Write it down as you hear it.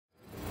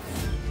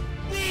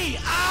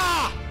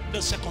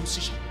the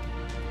circumcision.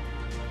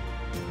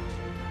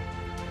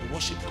 We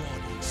worship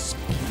God in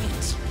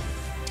spirit.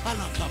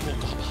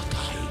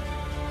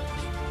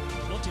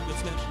 Not in the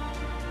flesh.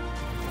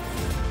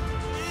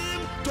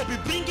 To be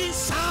bringing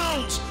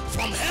sounds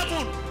from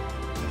heaven,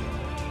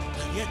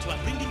 and yet you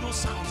are bringing those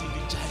sounds in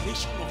the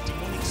gyration of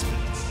demonic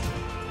spirits.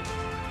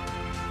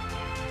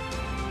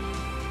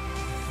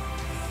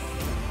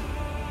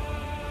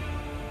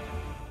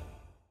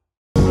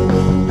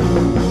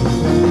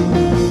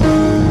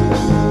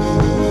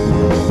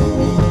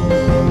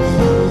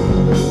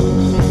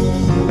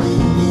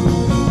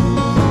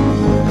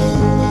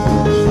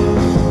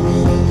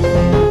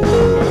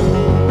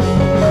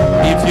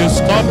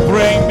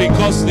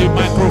 Because the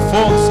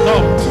microphone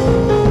stopped,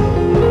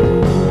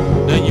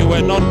 then you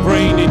were not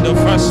praying in the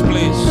first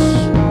place.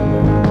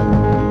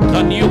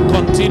 Can you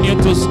continue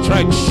to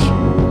stretch?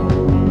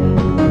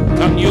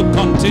 Can you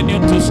continue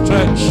to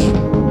stretch?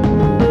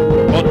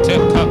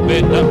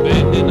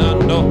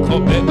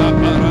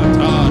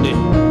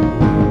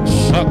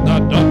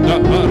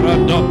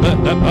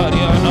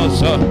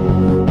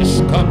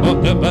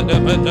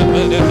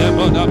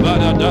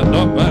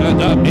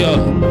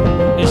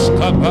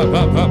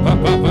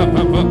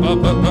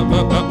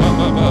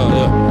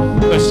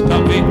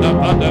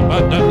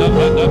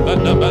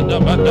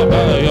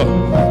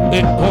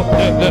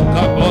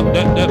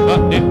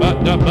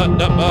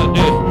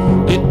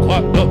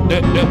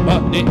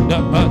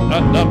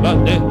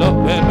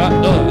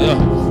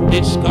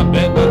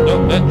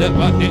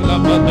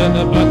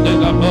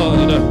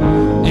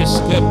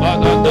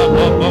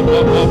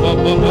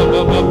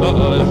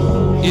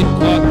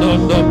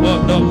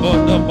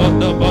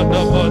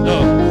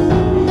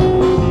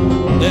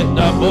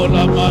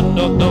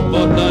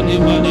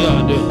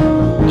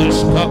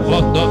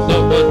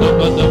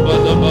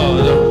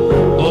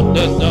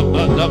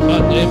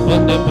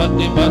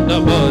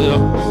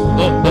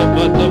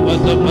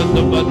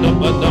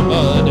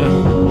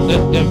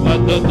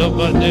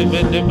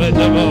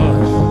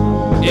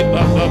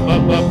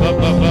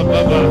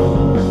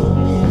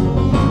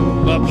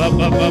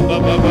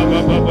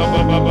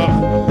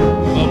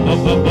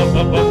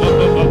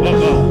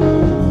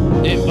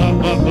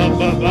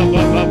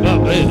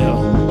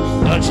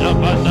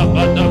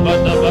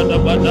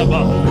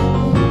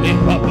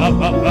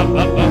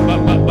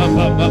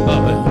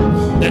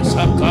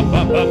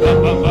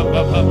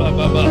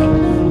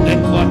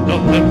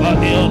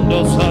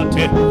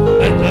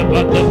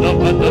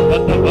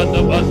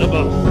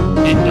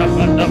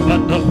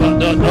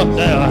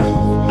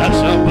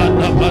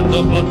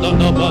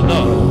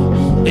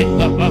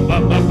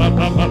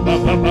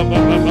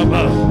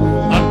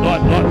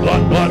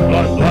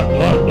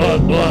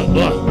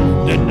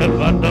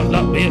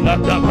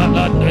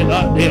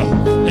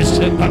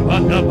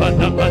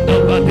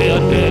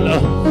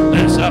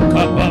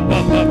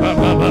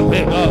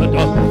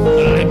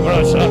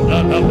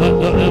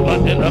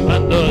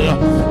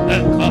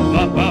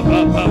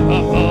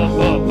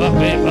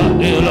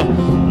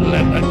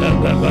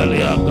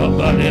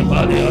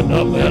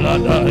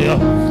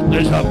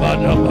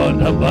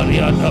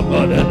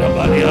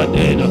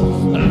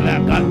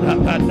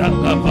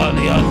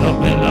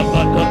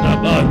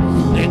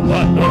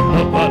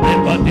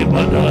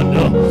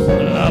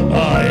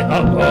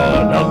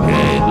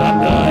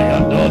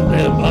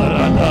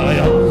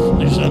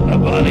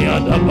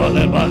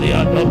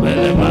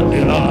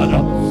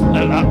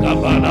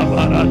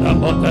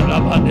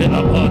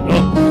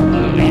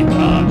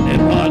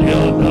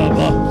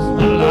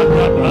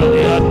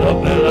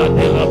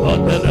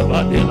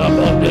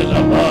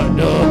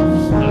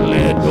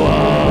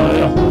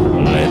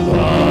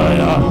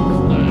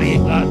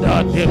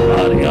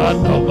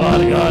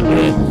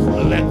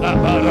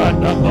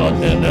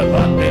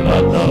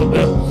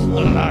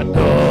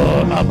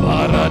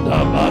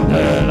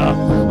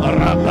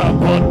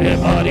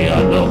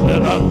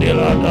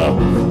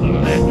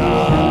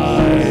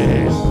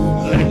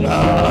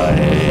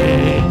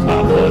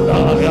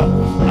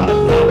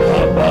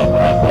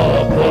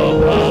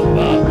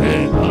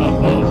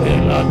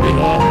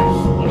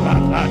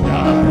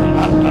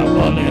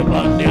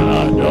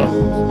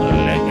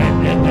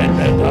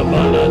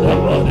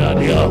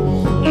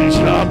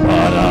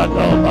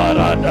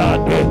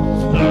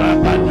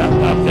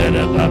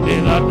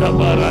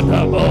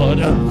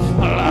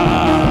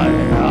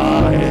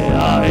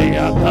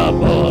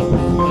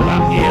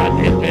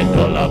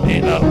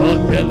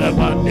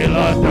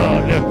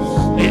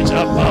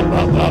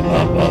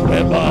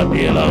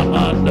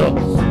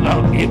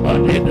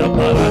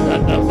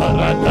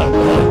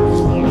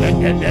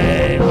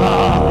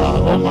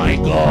 Oh my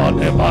God,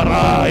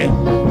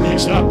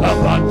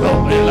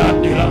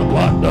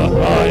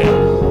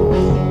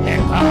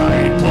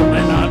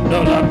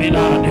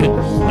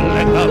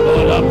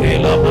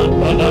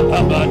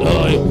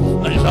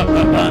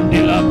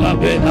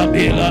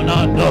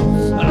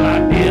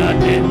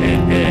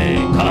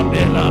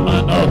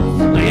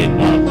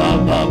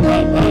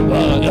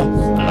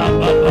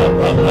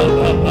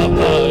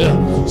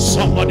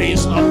 somebody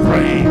is not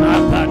praying.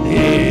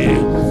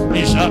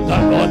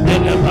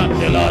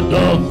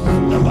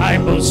 The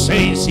Bible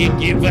says he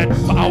giveth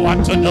power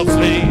to the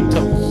faint.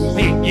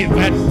 He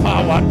giveth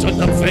power to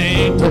the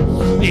faint.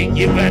 He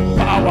giveth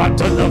power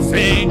to the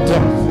faint.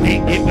 He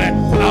giveth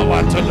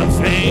power to the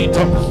faint.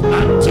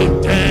 And to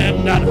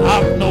them that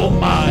have no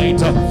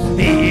might,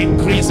 he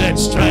increaseth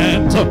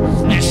strength.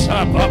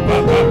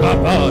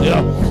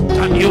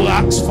 Can you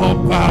ask for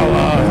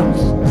power?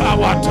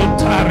 Power to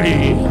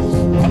tarry,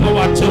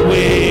 power to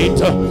wait,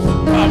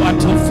 power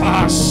to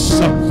fast,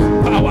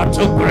 power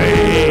to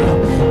pray,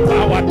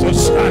 power to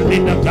stand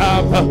in the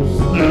gap.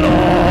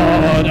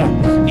 Lord,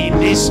 in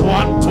this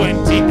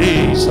 120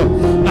 days,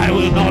 I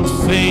will not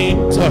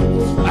faint,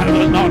 I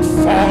will not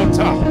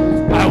falter,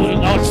 I will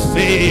not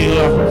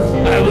fail,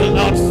 I will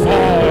not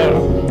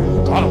fall.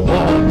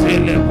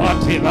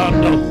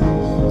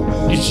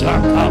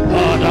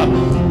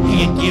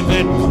 He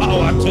giveth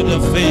power to the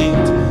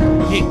faint.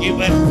 He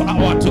giveth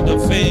power to the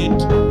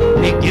faint.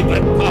 He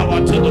giveth power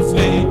to the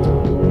faint.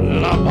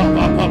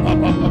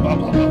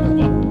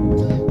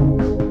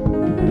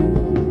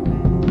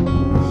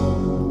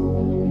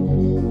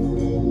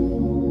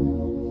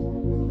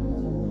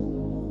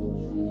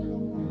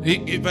 He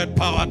giveth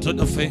power to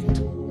the faint.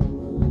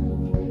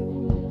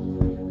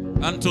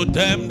 And to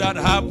them that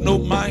have no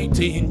might,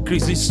 he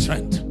increases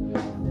strength.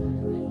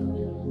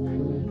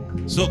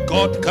 So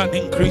God can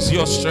increase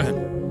your strength.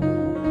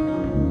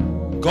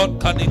 God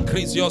can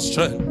increase your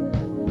strength.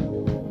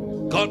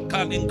 God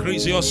can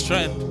increase your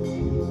strength.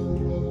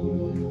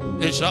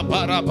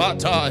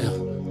 Ishabarabataya.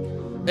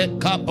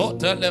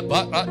 Ekabotele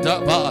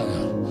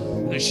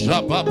baratabaya.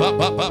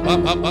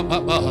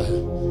 Ishababababababababaya.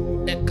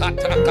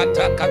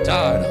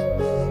 Ekatakatakatara.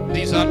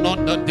 These are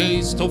not the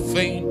days to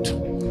faint.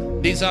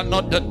 These are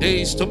not the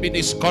days to be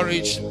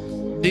discouraged.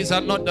 These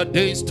are not the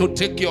days to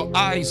take your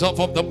eyes off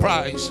of the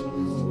prize.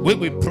 We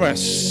will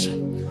press.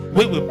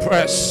 We will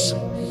press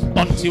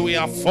until we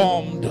are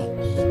formed.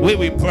 We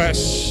will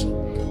press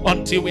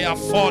until we are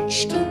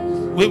forged.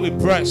 We will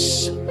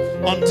press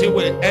until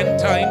we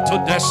enter into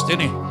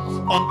destiny.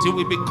 Until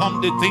we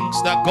become the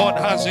things that God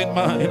has in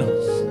mind.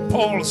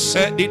 Paul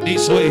said it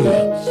this way.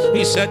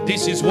 He said,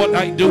 this is what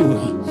I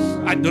do.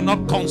 I do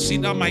not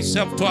consider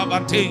myself to have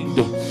attained,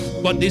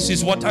 but this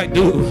is what I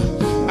do.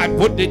 I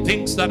put the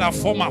things that are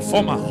former,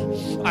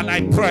 and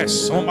I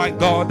press. Oh my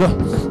God.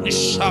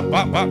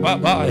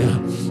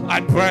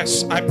 I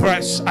press, I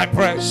press, I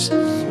press. The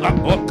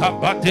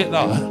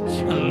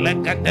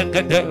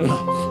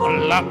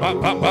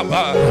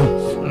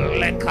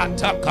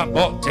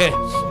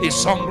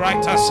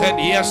songwriter said,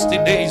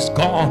 yesterday is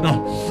gone,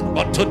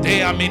 but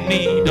today I'm in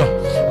need.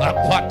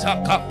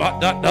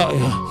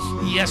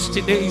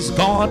 Yesterday is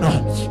gone,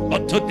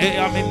 but today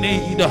I'm in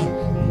need.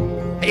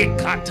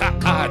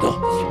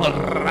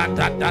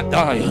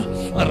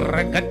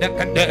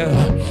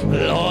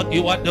 Lord,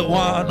 you are the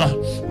one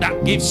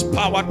that gives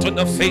power to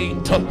the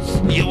faint.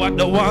 You are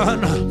the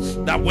one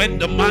that when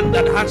the man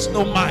that has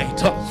no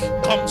might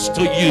comes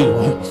to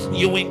you,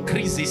 you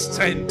increase his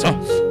strength.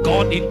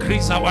 God,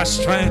 increase our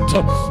strength.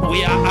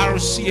 We are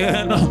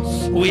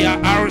RCN. We are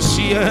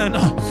RCN.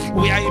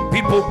 We are a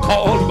people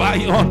called by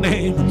your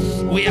name.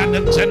 We are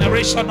the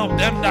generation of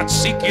them that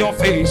seek your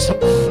face.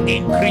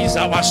 Increase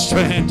our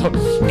strength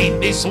in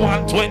this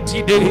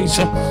 120 days.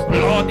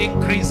 Lord,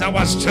 increase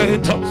our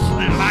strength.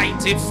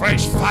 Light a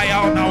fresh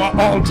fire on our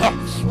altar.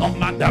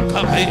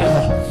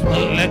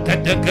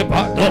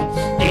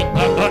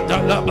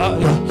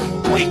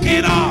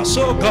 Quicken us,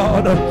 oh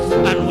God,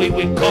 and we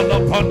will call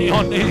upon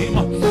your name.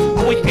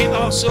 Quicken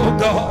us, oh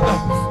God,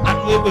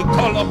 and we will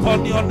call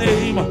upon your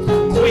name.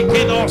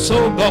 Quicken us,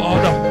 oh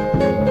God,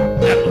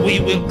 and we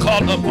will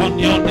call upon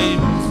your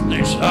name.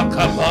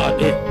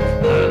 Shakabadi,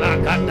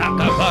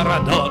 Lakataka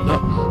Baradon,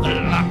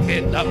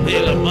 Laketa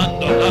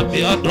Bilamando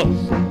Labiado,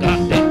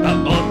 Gandeka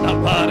Onda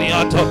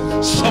Pariato.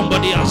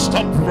 Somebody has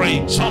stopped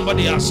praying.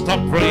 Somebody has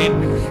stopped praying.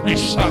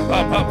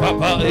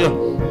 Shakabababaya,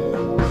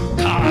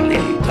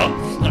 Kalito,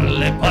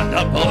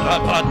 Lepada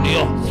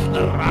Borabandio,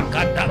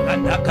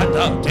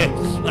 Rakatakatakate,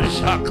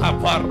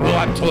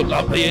 Shakaparuato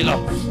Labila,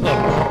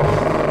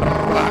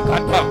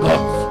 Rakatako.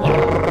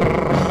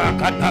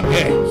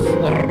 Rakatake,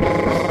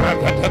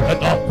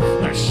 Rakatakado,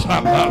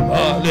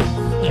 Shakabali,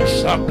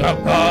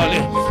 Shakabali,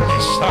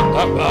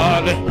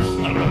 Shakabali,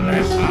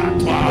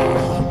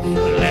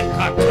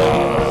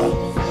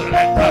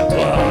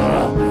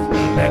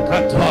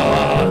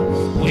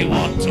 Lekatwa. We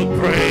want to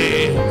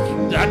pray,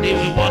 Daddy.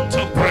 We want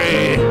to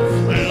pray,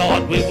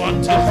 Lord. We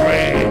want to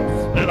pray,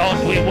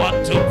 Lord. We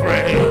want to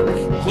pray.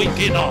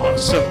 Quicken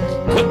us,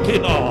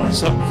 quicken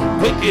us,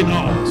 quicken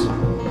us.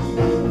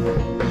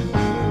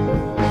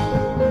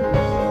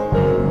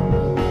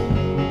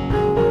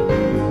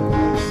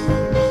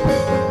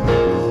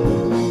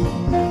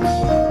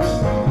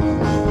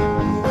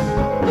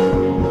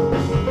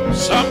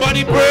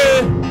 Somebody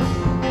pray.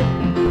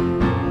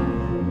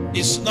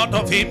 It's not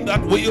of him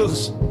that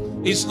wills,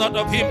 it's not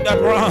of him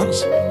that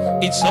runs,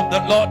 it's of the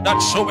Lord that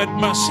showeth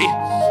mercy.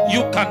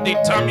 You can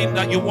determine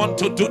that you want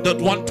to do that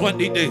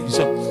 120 days.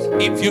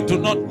 If you do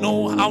not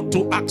know how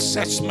to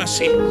access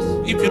mercy,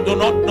 if you do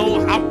not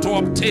know how to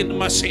obtain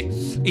mercy,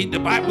 The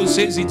Bible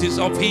says it is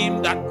of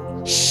him that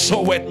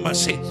showeth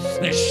mercy.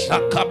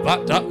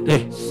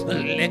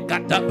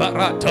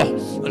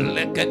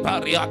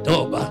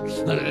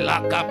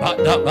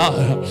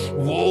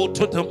 Woe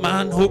to the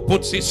man who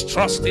puts his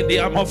trust in the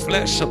arm of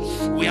flesh.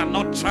 We are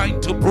not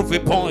trying to prove a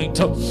point.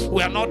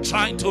 We are not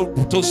trying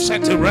to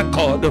set a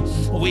record.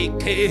 We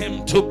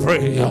came to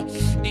pray.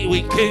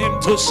 We came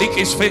to seek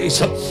his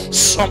face.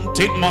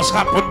 Something must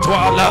happen to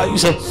our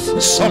lives.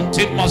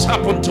 Something must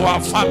happen to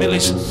our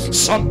families.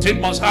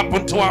 Something must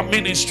happen to our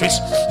ministries.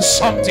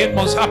 Something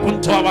must happen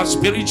to our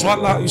spiritual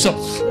lives.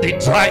 The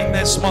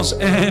dryness must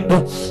end.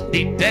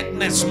 The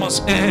deadness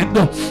must end.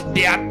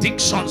 The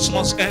addictions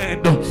must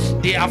end.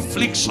 The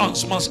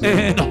afflictions must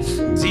end.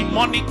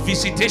 Demonic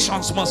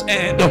visitations must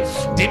end.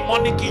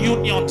 Demonic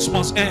unions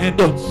must end.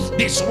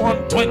 This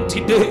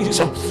 120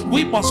 days,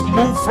 we must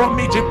move from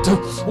Egypt.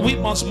 We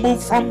must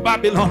move from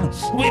Babylon.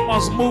 We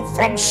must move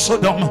from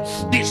Sodom.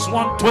 This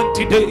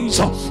 120 days,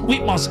 we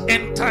must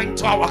enter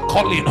into our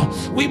calling.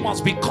 We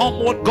must become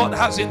what God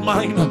has in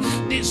mind.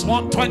 This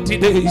 120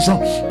 days,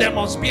 there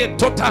must be a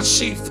total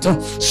shift.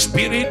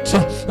 Spirit,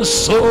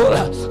 soul,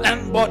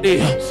 and body.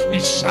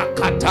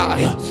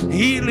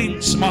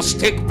 Healings must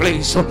take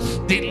place.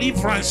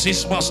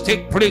 Deliverances must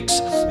take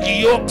place.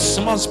 Yokes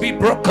must be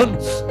broken.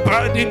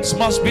 Burdens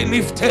must be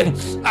lifted.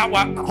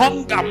 Our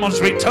hunger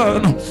must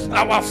return.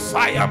 Our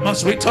fire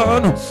must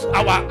return.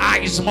 Our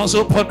eyes must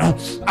open.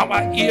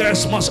 Our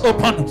ears must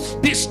open.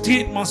 This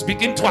thing must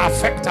begin to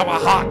affect our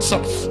hearts.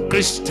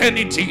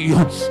 Christianity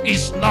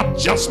is not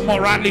just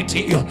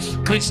morality.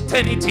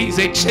 Christianity is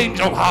a change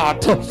of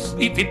heart.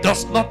 If it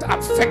does not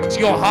affect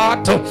your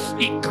heart,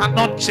 it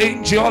cannot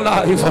change your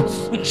life.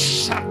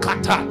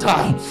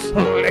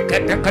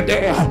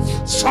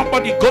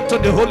 Somebody go to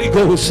the Holy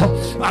Ghost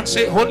and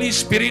say, Holy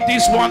Spirit,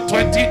 this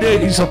 120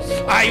 days,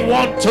 I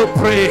want to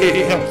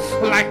pray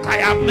like I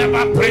have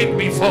never prayed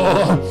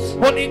before.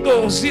 Holy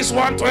Ghost, this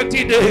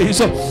 120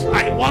 days,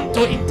 I want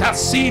to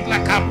intercede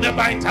like I've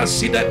never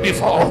interceded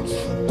before.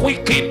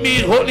 Quicken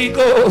me, Holy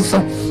Ghost.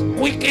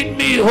 Quicken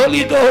me,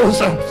 Holy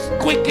Ghost.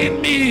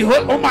 Quicken me.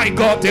 Oh my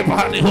God.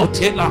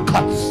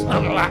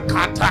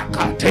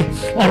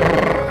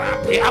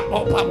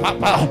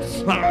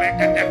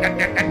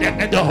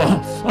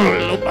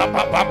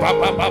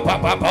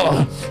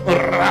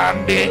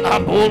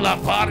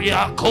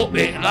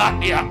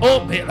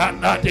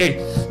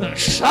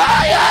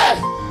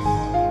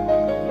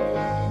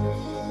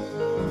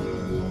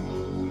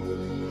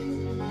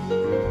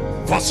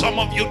 For some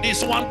of you,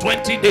 this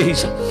 120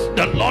 days,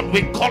 the Lord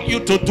will call you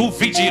to do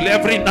vigil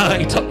every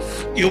night.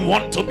 You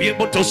want to be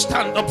able to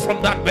stand up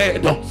from that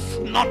bed.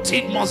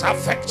 Nothing must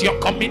affect your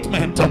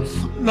commitment.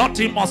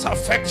 Nothing must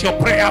affect your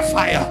prayer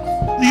fire.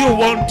 You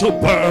want to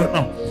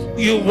burn.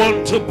 You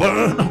want to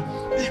burn.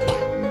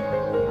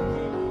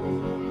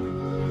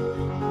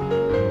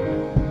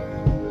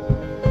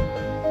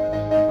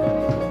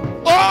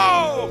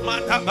 Oh,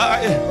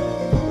 Manabai.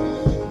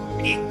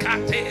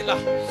 Ikatela.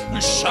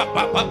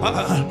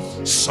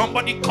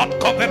 Somebody cut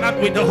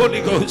covenant with the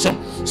Holy Ghost.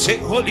 Say,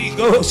 Holy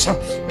Ghost,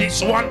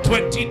 these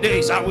 120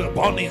 days I will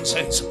burn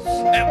incense.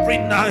 Every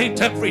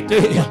night, every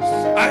day,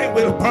 I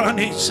will burn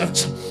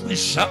incense. He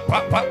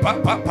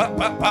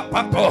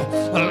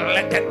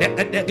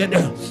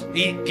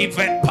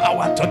giveth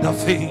power to the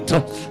faint.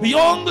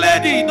 Young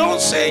lady, don't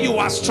say you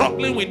are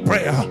struggling with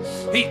prayer.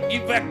 He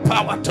giveth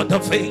power to the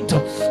faint,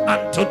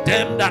 and to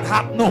them that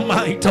have no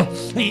might,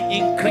 he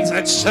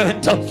increaseth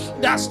strength.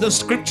 That's the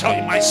scripture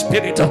in my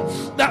spirit.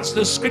 That's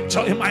the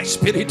scripture in my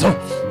spirit.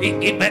 He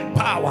giveth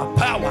power,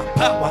 power,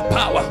 power,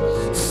 power.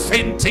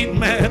 Fainting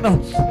men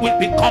will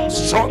become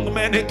strong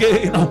men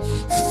again.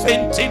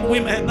 Fainting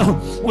women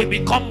will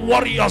become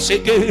warriors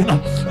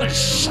again.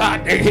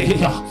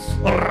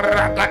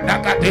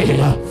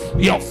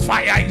 Your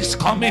fire is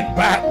coming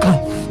back.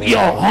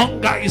 Your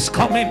hunger is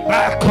coming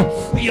back.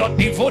 Your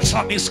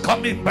devotion is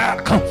coming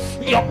back.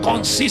 Your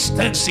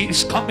consistency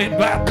is coming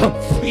back.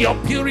 Your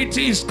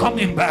purity is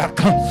coming back.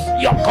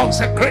 Your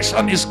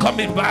consecration is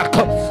coming back.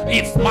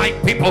 If my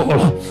people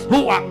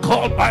who are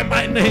called by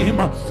my name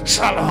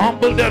shall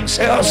humble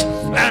themselves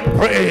and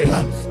pray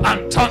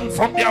and turn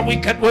from their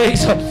wicked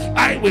ways,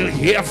 I will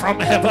hear from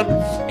heaven.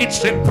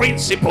 It's a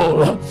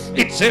principle.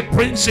 It's a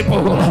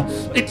principle.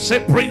 It's a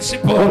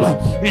principle.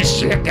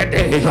 It's a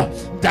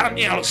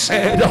Daniel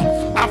said,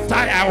 after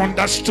I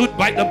understood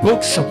by the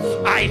books,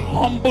 I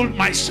humbled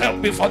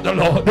myself before the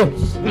Lord.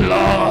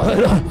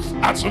 Lord,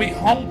 as we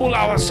humble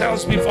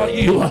ourselves before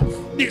you,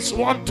 this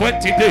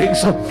 120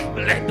 days,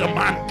 let the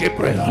man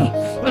Gabriel,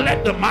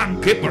 let the man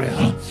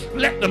Gabriel,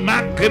 let the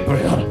man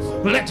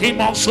Gabriel, let him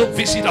also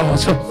visit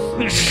us.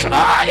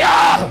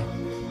 Fire!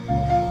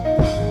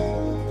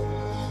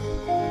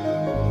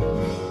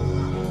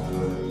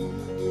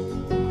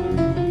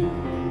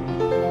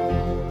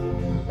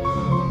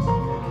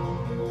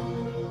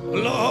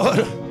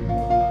 Lord,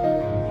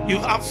 you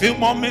have few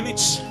more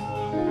minutes.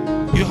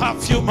 You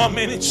have few more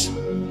minutes.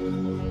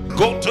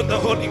 Go to the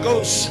Holy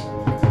Ghost.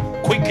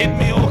 Quicken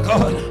me, oh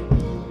God.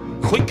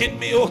 Quicken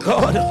me, oh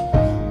God.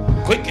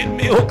 Quicken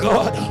me, oh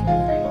God.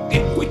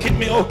 Quicken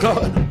me, oh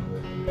God.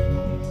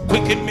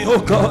 Quicken me, oh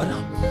God.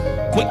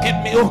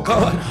 Quicken me, oh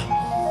God.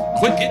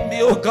 Quicken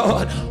me, oh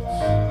God.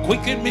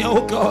 Quicken me,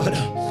 oh God.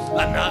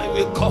 And I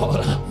will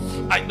call.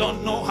 I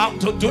don't know how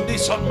to do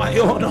this on my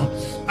own.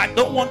 I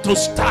don't want to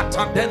start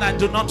and then I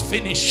do not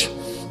finish.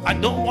 I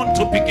don't want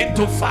to begin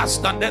to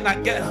fast and then I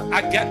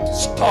get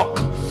stuck.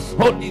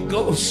 Holy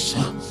Ghost,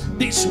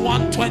 this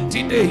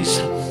 120 days,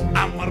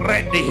 I'm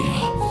ready.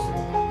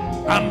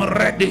 I'm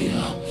ready.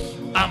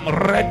 I'm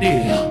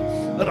ready.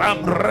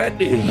 I'm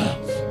ready.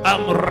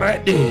 I'm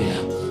ready.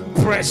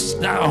 Press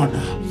down,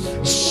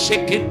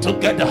 shake it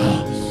together,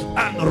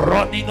 and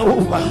running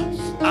over.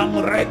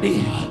 I'm ready.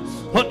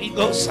 Holy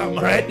Ghost, I'm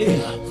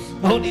ready.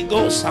 Holy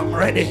Ghost, I'm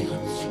ready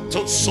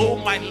to sow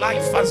my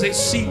life as a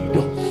seed,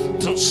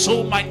 to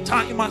sow my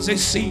time as a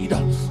seed.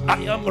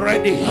 I am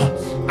ready.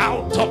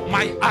 Out of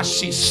my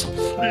ashes,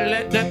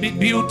 let there be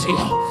beauty.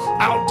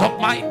 Out of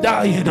my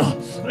dying,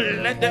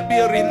 let there be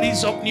a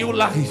release of new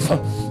life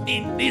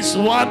in these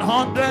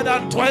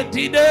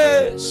 120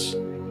 days.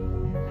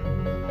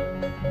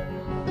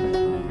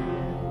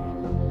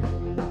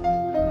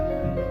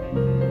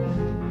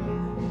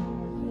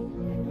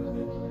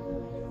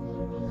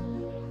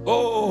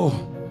 Oh,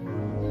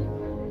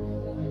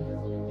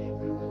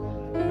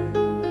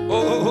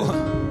 oh,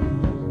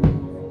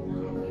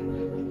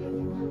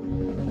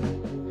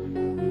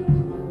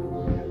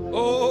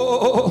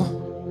 oh,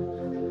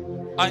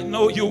 I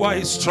know you are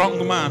a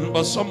strong man,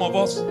 but some of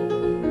us,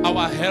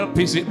 our help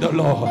is in the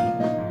Lord,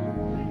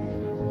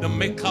 the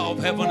maker of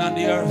heaven and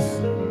the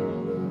earth.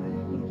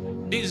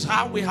 This is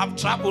how we have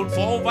traveled for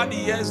over the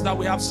years that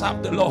we have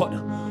served the Lord.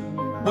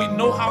 We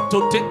know how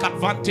to take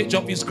advantage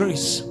of His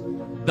grace.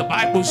 The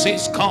Bible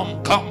says,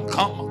 come, come,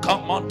 come,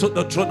 come unto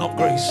the throne of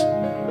grace,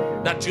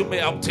 that you may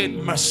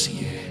obtain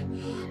mercy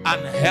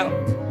and help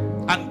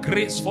and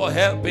grace for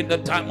help in the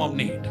time of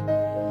need.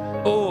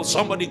 Oh,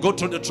 somebody go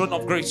to the throne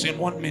of grace in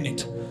 1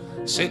 minute.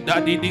 Say,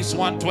 Daddy, these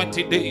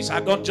 120 days, I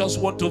don't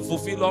just want to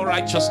fulfill all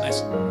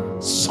righteousness.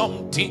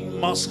 Something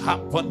must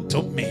happen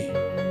to me.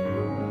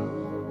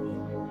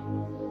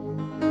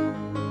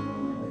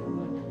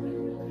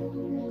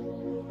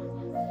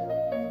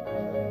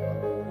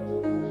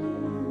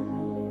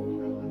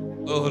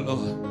 Oh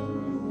Lord.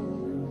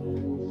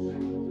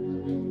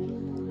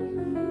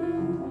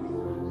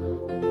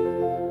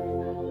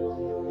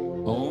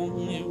 Oh,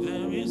 if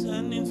there is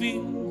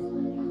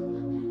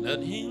anything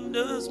that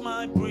hinders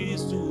my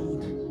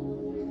priesthood,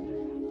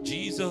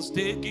 Jesus,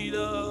 take it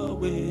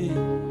away.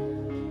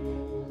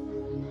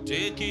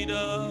 Take it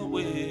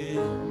away.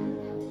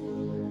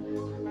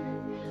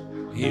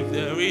 If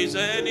there is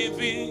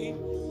anything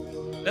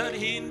that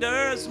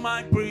hinders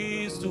my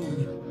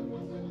priesthood,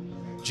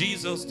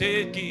 Jesus,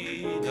 take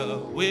it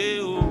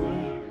away, oh.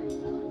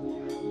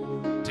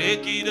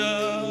 Take it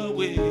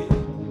away.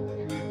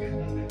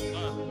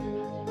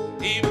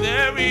 If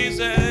there is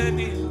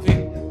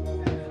anything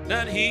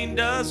that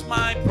hinders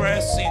my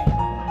pressing,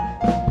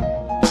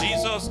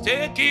 Jesus,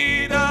 take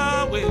it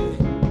away.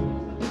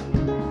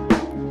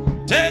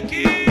 Take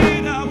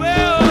it away,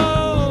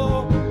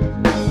 oh.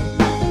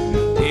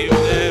 If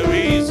there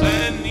is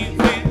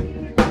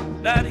anything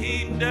that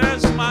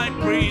hinders my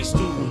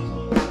priesthood,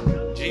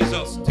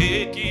 Jesus,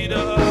 take it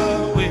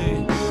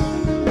away.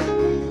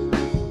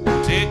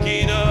 Take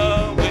it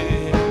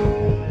away.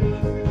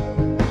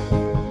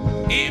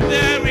 If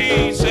there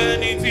is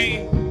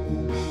anything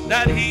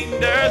that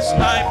hinders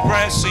my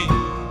pressing,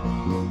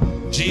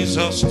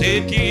 Jesus,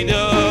 take it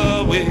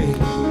away.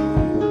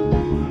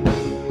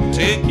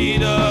 Take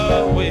it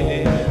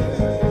away.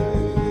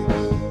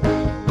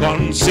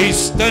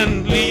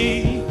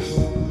 Consistently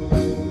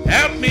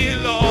help me,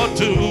 Lord,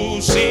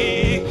 to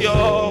seek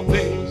your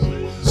face.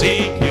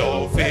 Seek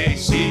your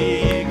face,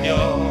 seek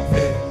your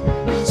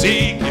face,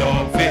 seek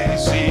your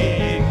face,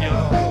 seek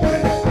your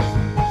face.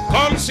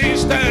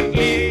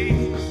 Consistently,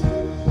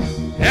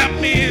 help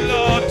me,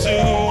 Lord, to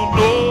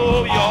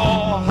know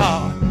your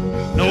heart,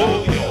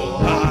 know your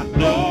heart,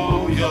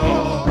 know your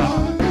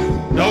heart,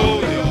 know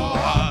your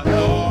heart,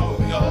 know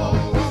your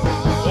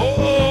heart.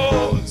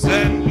 Oh,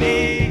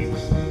 constantly,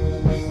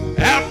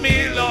 help me,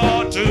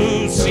 Lord,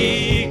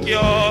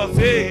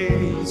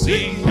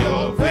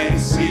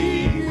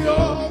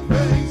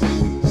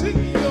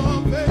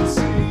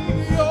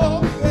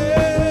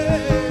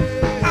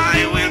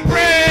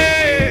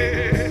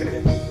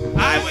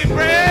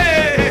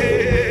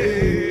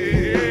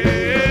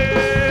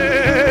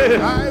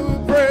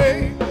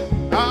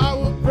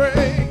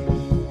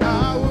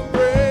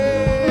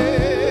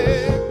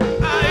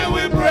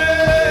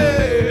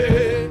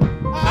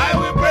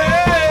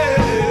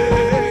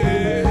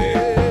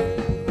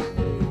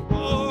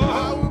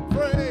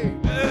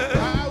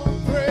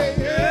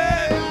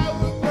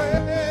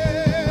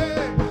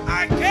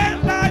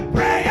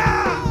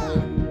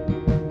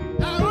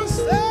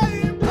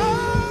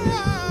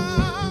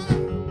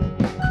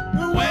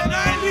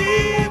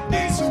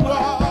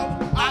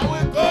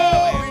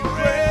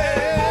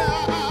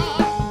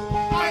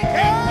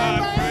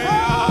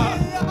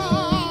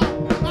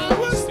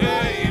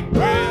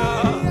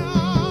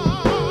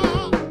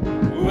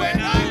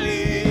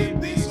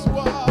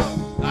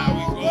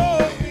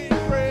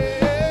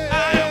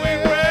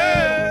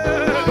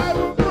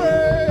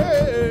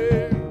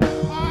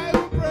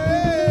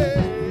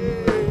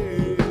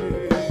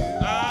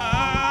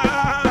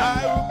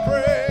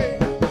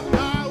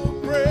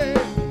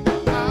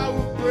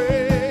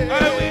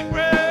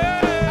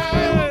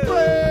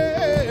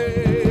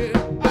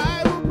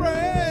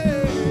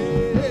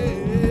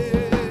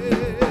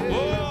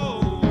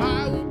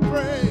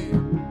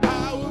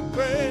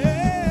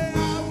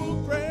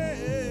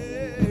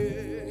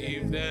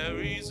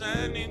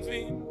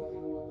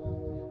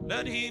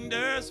 that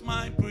hinders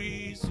my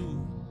priesthood.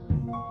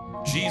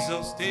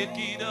 Jesus, take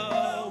it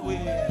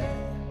away.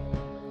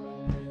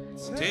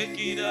 Take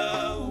it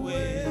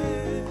away.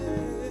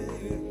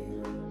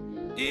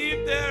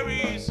 If there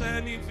is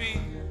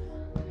anything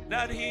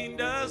that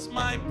hinders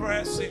my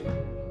pressing,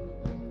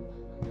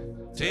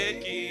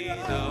 take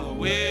it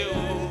away,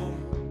 oh.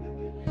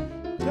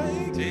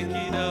 Take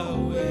it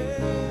away.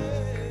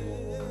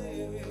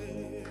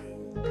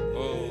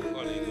 Oh,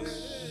 Holy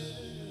Ghost.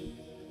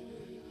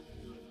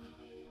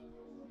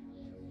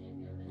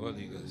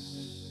 Holy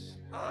Ghost.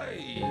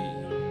 Aye.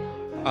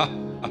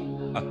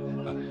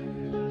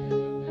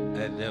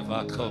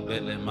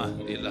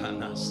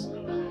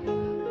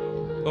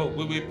 Oh,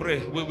 we will pray.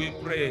 We will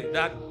pray.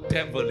 That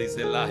devil is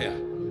a liar.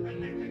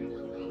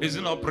 Is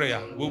it not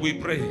prayer? We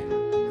will pray.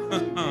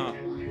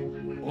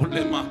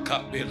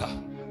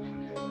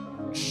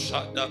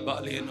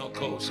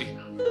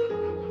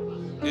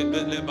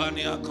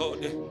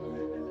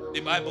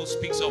 The Bible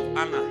speaks of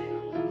Anna.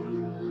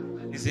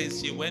 It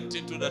says she went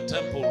into the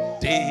temple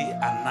day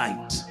and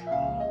night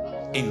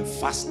in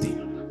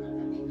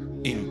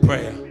fasting, in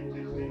prayer,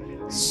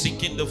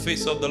 seeking the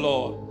face of the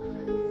Lord.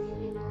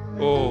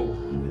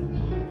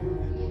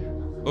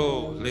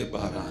 Oh,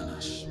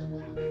 Lebaranas.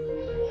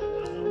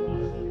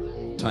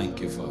 Thank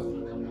you, Father.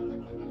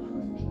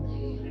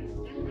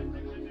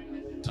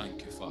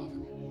 Thank you, Father.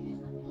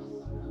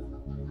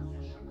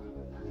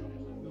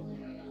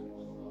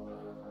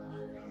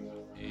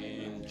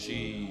 In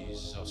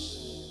Jesus'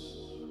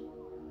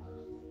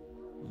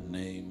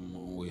 name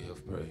we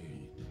have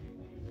prayed.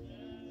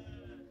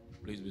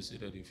 Please be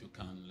seated if you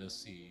can. Let's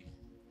see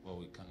what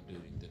we can do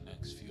in the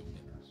next few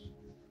minutes.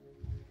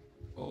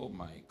 Oh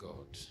my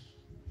God.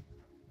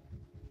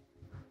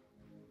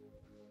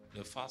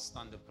 The fast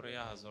and the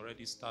prayer has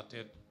already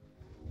started.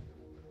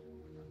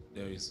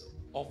 There is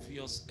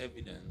obvious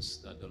evidence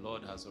that the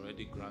Lord has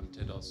already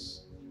granted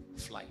us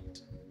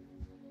flight.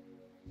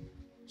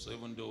 So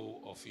even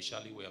though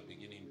officially we are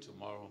beginning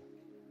tomorrow,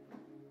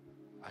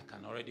 I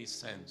can already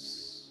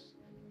sense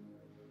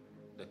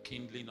the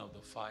kindling of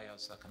the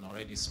fires. I can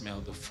already smell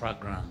the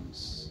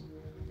fragrance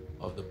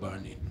of the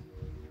burning.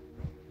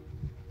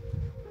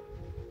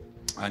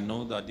 I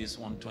know that these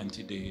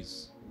 120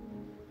 days,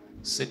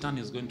 Satan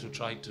is going to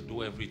try to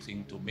do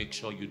everything to make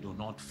sure you do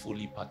not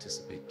fully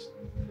participate.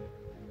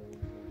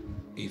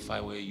 If I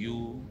were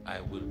you,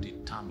 I will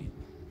determine.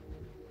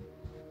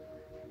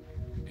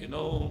 You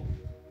know,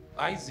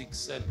 Isaac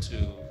said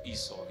to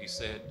Esau, he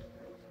said,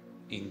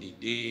 in the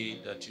day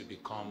that you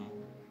become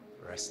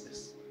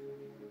restless,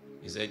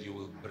 he said, you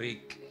will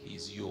break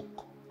his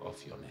yoke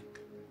off your neck.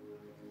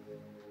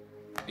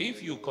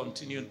 If you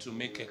continue to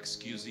make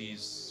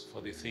excuses for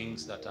the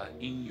things that are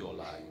in your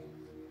life,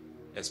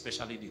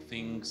 especially the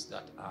things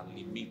that are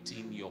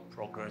limiting your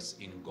progress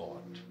in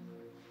God,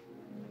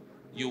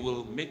 you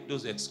will make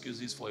those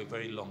excuses for a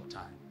very long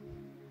time.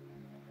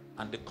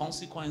 And the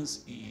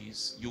consequence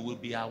is you will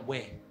be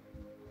aware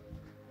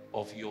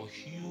of your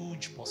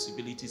huge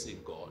possibilities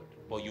in God,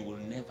 but you will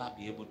never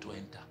be able to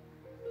enter.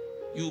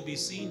 You'll be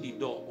seeing the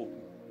door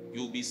open.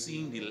 You'll be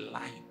seeing the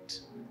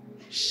light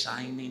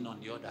shining on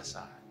the other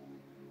side.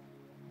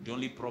 The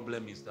only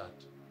problem is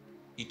that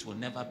it will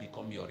never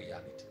become your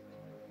reality.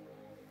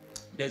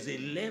 There's a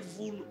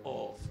level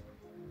of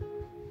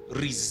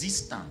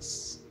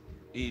resistance,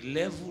 a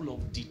level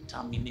of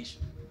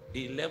determination,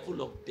 a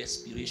level of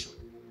desperation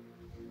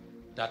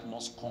that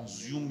must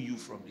consume you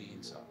from the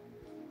inside,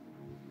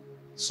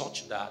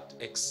 such that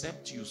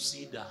except you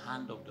see the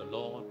hand of the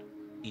Lord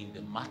in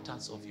the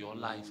matters of your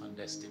life and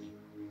destiny,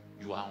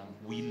 you are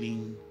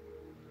unwilling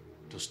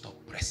to stop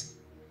pressing.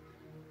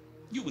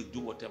 You will do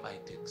whatever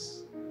it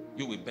takes.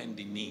 You will bend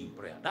the knee in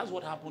prayer. That's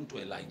what happened to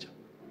Elijah.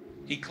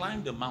 He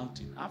climbed the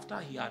mountain after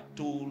he had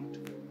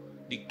told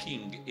the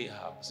king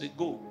Ahab, say,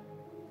 go.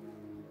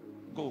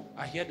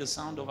 I hear the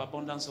sound of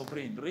abundance of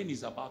rain. Rain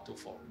is about to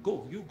fall.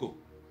 Go, you go.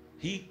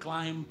 He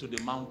climbed to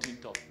the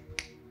mountaintop.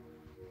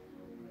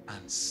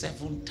 And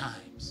 7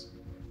 times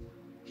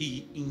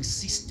he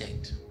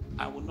insisted,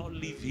 I will not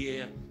leave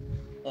here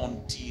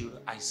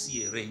until I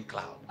see a rain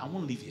cloud. I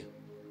won't leave here.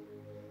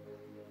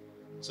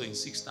 So in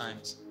 6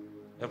 times,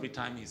 every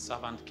time his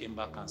servant came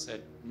back and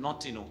said,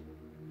 nothing.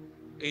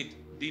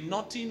 The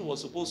nothing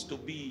was supposed to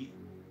be,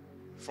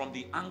 from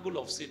the angle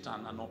of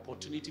Satan, an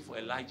opportunity for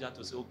Elijah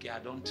to say, okay, I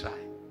don't try.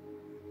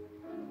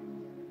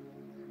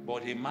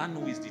 But a man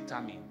who is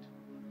determined,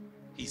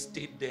 he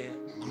stayed there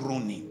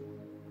groaning.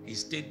 He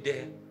stayed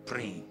there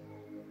praying.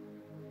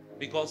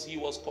 Because he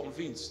was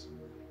convinced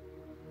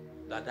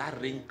that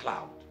that rain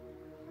cloud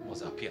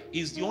must appear.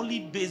 It's the only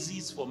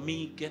basis for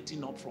me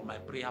getting up from my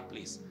prayer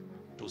place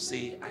to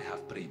say I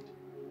have prayed.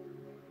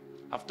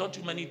 I've taught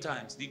you many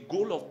times, the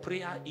goal of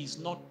prayer is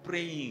not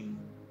praying.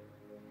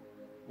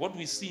 What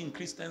we see in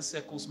Christian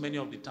circles many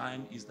of the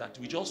time is that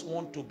we just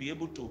want to be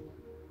able to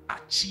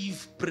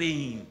achieve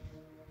praying.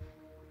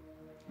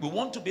 We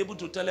want to be able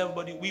to tell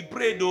everybody, we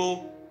pray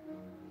though.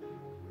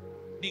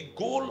 The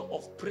goal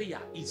of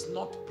prayer is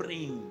not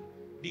praying.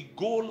 The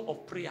goal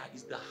of prayer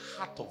is the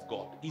heart of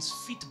God. It's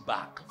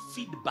feedback.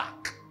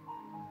 Feedback.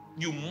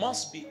 You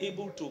must be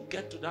able to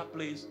get to that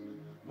place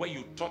where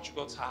you touch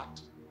God's heart,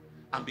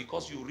 and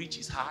because you reach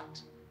his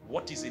heart,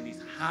 what is in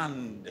his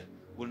hand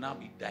will now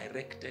be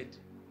directed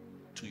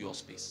to your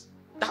space.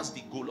 That's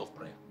the goal of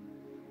prayer.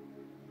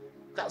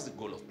 That's the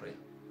goal of prayer.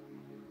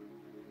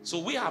 So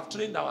we have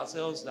trained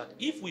ourselves that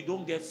if we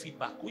don't get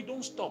feedback, we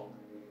don't stop.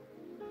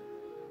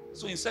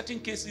 So in certain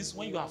cases,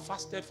 when you have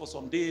fasted for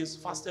some days,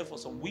 fasted for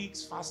some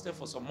weeks, fasted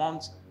for some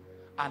months,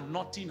 and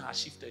nothing has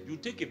shifted, you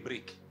take a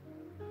break.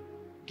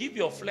 Give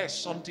your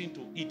flesh something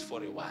to eat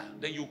for a while.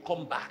 Then you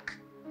come back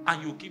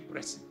and you keep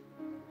pressing.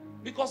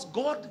 Because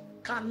God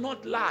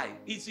cannot lie.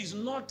 It is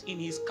not in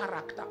his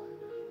character.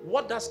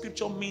 What that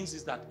scripture means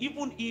is that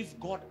even if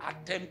God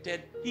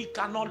attempted, he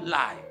cannot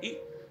lie.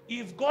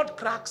 If God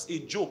cracks a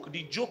joke,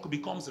 the joke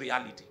becomes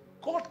reality.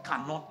 God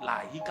cannot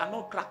lie. He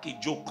cannot crack a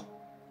joke.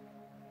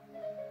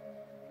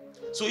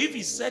 So if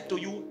he said to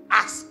you,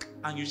 ask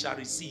and you shall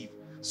receive,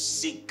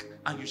 seek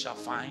and you shall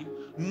find,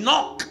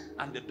 knock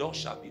and the door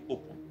shall be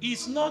opened.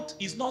 It's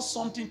not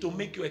something to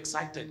make you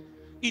excited.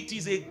 It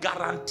is a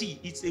guarantee.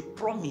 It's a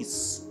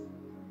promise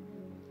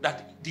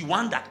that the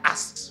one that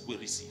asks will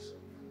receive.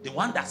 The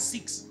one that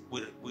seeks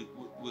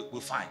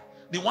will find.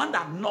 The one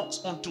that knocks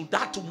onto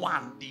that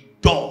one, the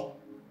door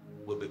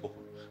will be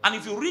open. And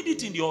if you read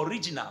it in the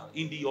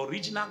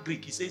original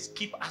Greek, it says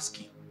keep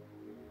asking,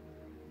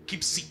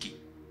 keep seeking,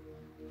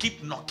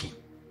 keep knocking.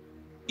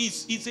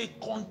 It's a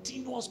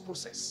continuous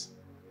process.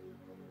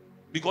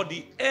 Because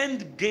the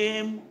end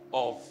game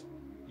of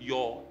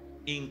your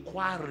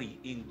inquiry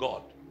in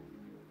God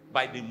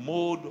by the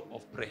mode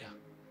of prayer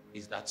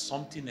is that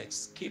something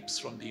escapes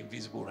from the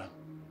invisible realm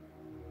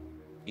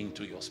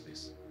into your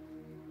space.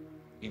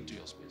 Into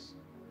your space.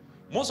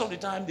 Most of the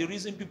time, the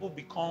reason people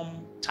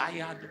become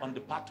tired on the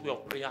pathway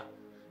of prayer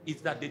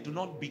is that they do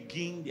not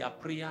begin their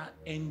prayer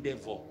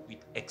endeavor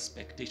with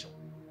expectation.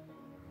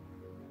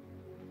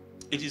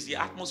 It is the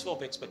atmosphere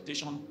of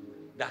expectation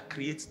that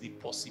creates the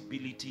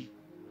possibility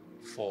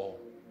for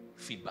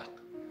feedback.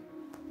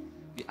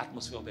 The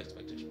atmosphere of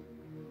expectation.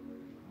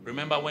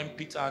 Remember when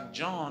Peter and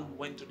John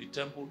went to the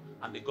temple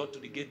and they got to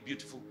the gate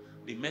beautiful,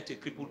 they met a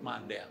crippled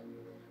man there.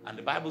 And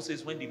the Bible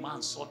says when the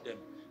man saw them,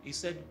 he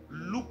said,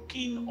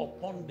 looking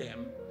upon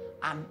them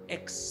and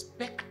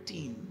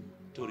expecting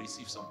to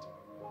receive something.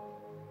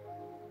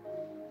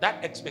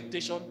 That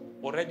expectation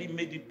already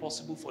made it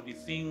possible for the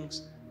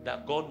things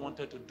that God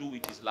wanted to do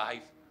with his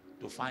life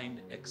to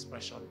find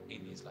expression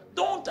in his life.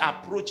 Don't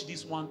approach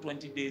this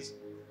 120 days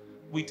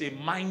with a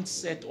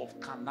mindset of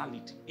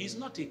carnality. It's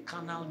not a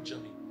carnal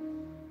journey.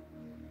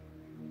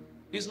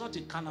 It's not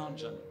a carnal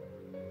journey.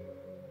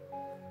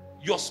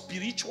 Your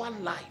spiritual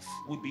life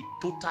will be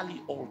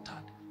totally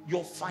altered.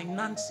 Your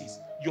finances,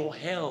 your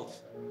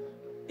health,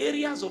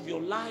 areas of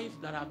your life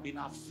that have been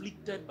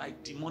afflicted by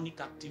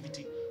demonic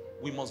activity,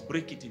 we must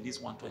break it in these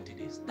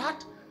 120 days.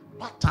 That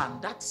pattern,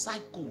 that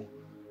cycle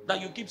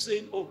that you keep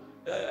saying, oh,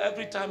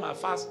 every time I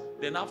fast,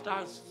 then after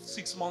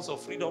 6 months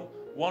of freedom,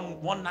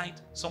 one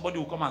night, somebody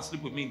will come and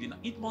sleep with me in the night.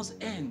 It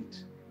must end.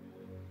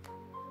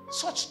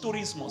 Such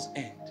stories must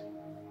end.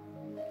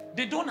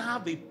 They don't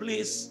have a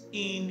place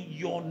in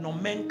your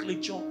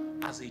nomenclature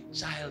as a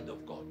child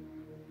of God.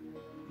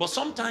 But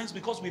sometimes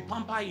because we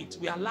pamper it,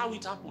 we allow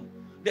it happen.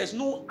 There's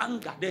no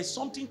anger. There's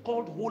something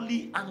called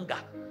holy anger.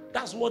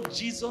 That's what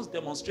Jesus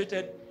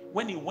demonstrated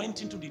when he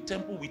went into the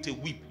temple with a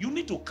whip. You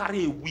need to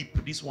carry a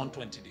whip these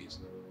 120 days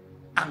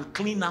and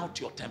clean out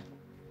your temple.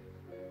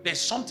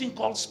 There's something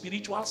called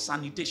spiritual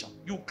sanitation.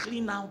 You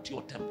clean out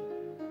your temple.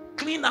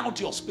 Clean out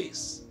your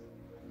space.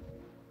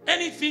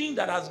 Anything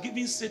that has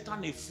given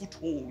Satan a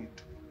foothold,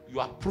 you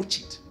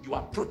approach it. You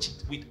approach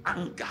it with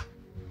anger.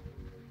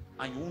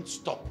 And you won't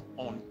stop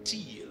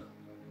until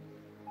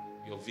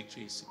your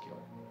victory is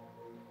secure.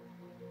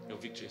 Your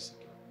victory is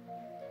secure.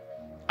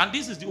 And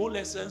this is the whole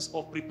essence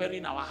of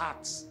preparing our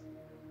hearts.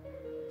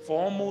 For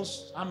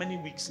almost how many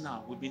weeks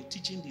now, we've been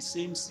teaching the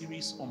same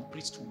series on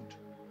priesthood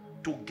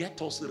to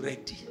get us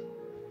ready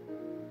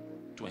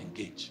to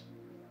engage.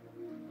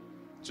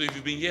 So if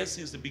you've been here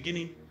since the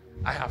beginning,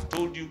 I have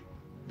told you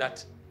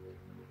that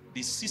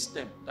the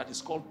system that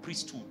is called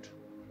priesthood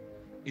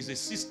is a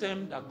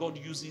system that God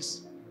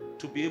uses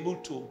to be able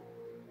to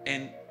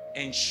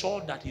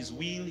ensure that his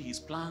will, his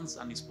plans,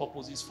 and his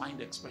purposes find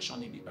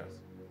expression in the earth.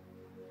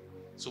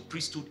 So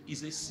priesthood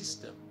is a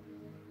system.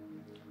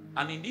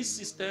 And in this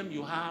system,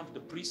 you have the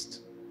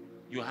priest,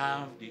 you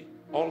have the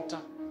altar,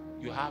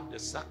 you have the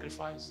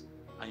sacrifice,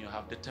 and you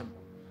have the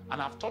temple.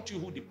 And I've taught you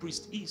who the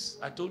priest is.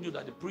 I told you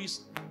that the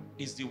priest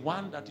is the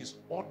one that is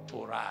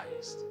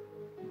authorized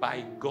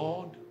by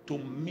God to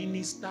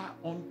minister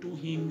unto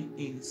him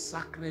in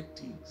sacred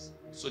things.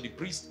 So the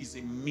priest is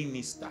a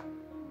minister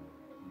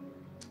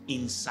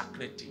in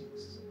sacred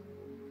things.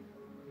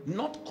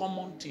 Not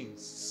common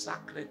things,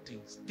 sacred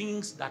things.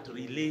 Things that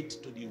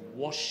relate to the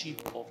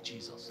worship of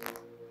Jesus.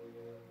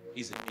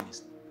 He's a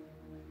minister.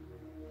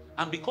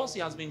 And because he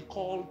has been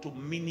called to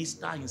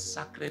minister in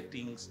sacred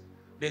things,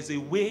 There's a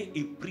way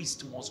a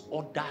priest must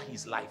order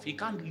his life. He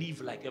can't live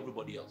like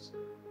everybody else.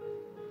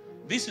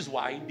 This is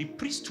why the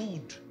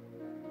priesthood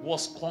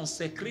was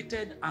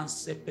consecrated and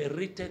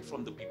separated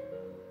from the people.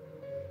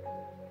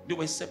 They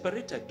were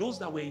separated. Those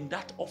that were in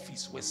that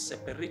office were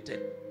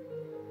separated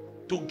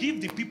to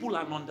give the people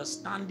an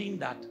understanding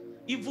that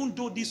even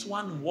though this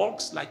one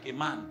walks like a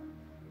man,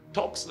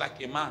 talks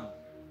like a man,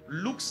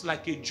 looks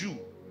like a Jew,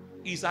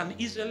 is an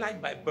Israelite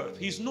by birth,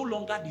 he's no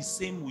longer the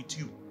same with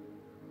you.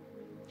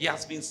 He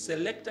has been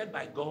selected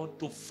by God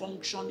to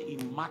function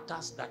in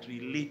matters that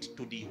relate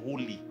to the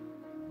holy.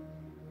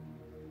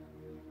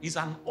 He's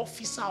an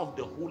officer of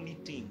the holy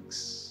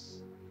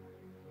things.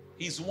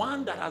 He's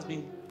one that has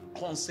been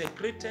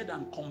consecrated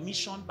and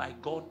commissioned by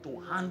God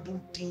to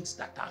handle things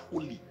that are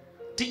holy,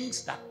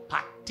 things that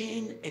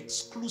pertain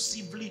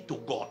exclusively to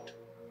God.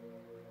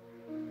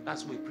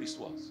 That's what a priest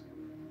was.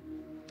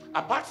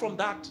 Apart from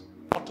that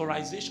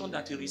authorization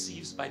that he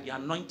receives by the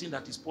anointing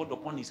that is poured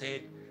upon his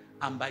head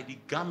and by the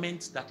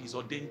garments that is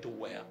ordained to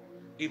wear,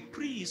 a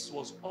priest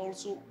was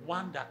also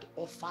one that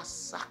offers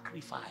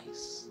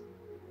sacrifice.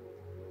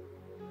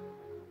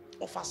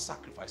 Offers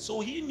sacrifice. So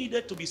he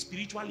needed to be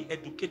spiritually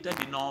educated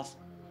enough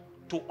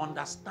to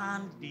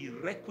understand the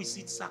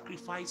requisite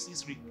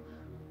sacrifices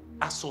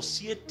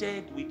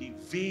associated with the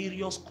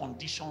various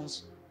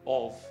conditions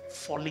of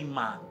fallen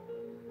man.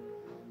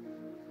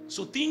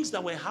 So things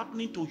that were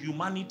happening to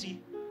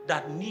humanity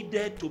that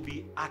needed to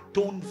be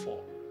atoned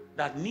for,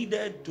 that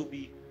needed to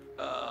be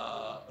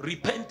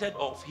repented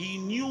of, he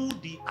knew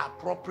the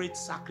appropriate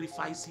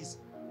sacrifices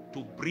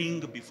to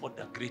bring before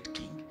the great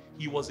king.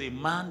 He was a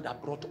man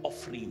that brought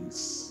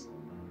offerings.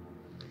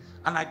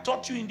 And I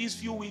taught you in these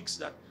few weeks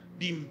that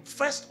the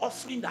first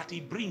offering that he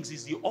brings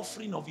is the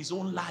offering of his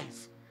own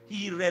life.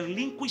 He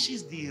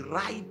relinquishes the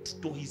right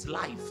to his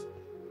life.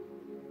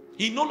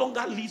 He no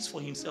longer lives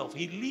for himself.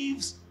 He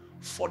lives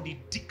for the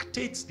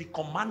dictates, the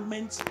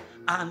commandments,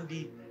 and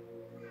the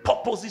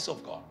purposes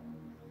of God.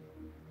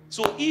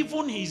 So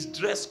even his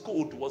dress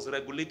code was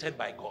regulated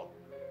by God.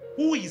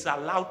 Who is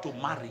allowed to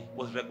marry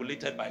was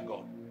regulated by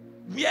God.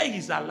 Where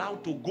he's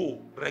allowed to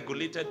go,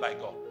 regulated by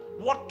God.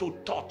 What to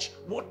touch,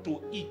 what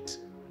to eat.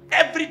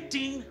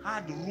 Everything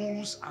had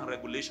rules and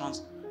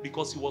regulations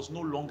because he was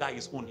no longer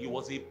his own. He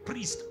was a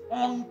priest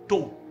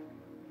unto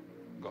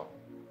God.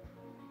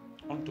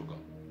 Unto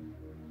God.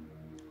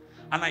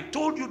 And I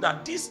told you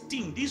that this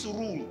thing, this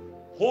rule,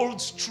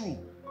 holds true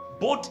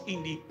both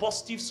in the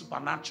positive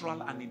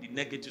supernatural and in the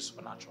negative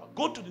supernatural.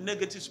 Go to the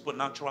negative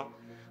supernatural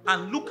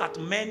and look at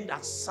men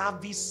that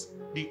service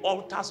the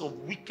altars of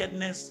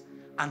wickedness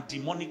and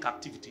demonic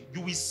activity.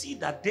 You will see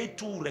that they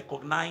too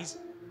recognize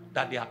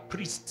that they are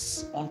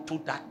priests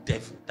unto that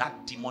devil,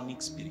 that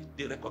demonic spirit.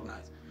 They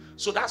recognize.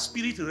 So that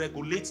spirit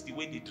regulates the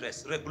way they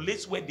dress,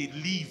 regulates where they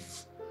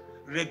live,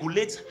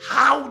 regulates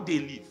how they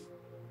live.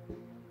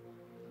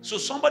 So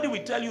somebody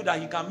will tell you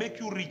that he can make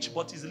you rich,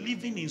 but he's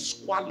living in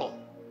squalor.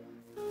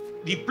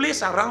 The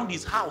place around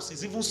his house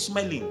is even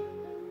smelling.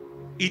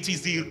 It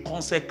is the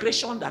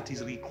consecration that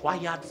is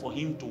required for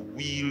him to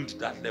wield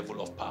that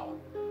level of power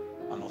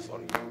and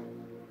authority.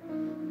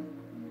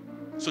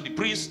 So the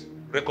priest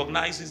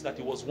recognizes that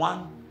he was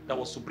one that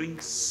was to bring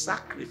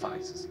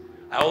sacrifices.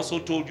 I also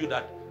told you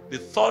that the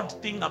third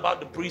thing about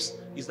the priest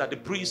is that the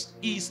priest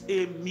is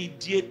a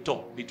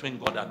mediator between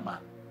God and man.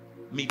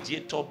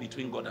 Mediator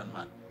between God and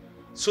man.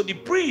 So the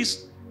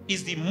priest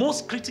is the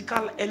most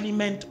critical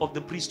element of the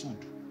priesthood.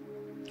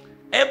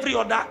 Every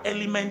other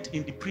element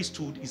in the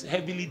priesthood is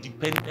heavily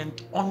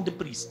dependent on the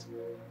priest.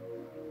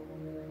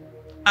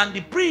 And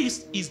the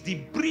priest is the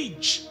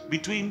bridge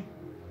between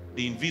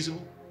the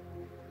invisible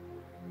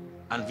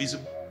and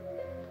visible,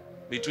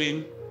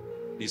 between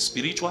the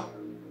spiritual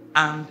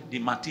and the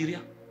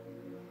material,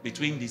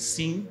 between the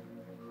seen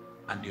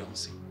and the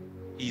unseen.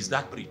 He is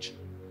that bridge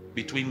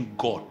between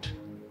God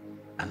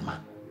and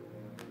man.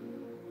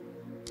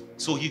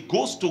 So he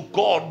goes to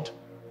God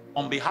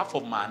on behalf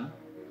of man,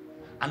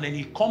 and then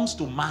he comes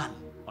to man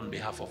on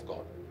behalf of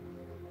God,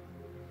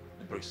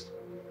 the priest.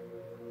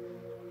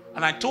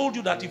 And I told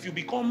you that if you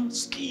become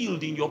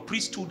skilled in your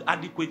priesthood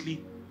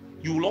adequately,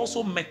 you will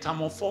also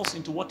metamorphose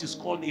into what is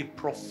called a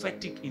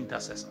prophetic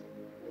intercessor.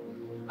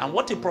 And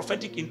what a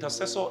prophetic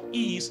intercessor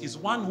is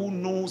one who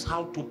knows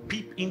how to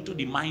peep into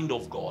the mind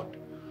of God,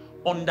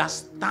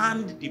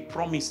 understand the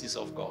promises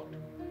of God,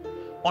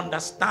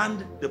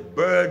 understand the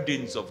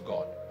burdens of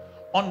God,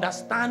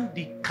 understand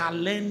the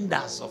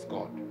calendars of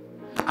God,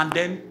 and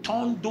then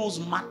turn those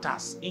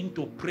matters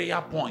into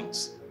prayer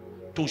points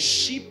to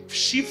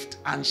shift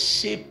and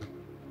shape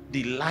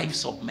the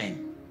lives of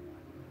men.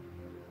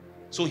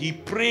 So he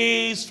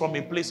prays from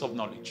a place of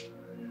knowledge.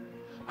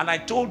 And I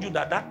told you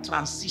that that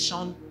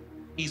transition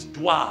is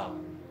dual.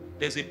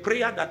 There's a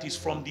prayer that is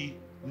from the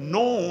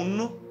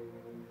known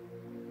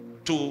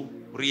to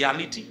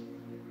reality,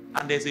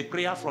 and there's a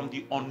prayer from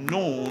the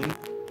unknown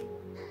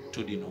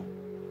to the known.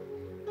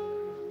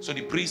 So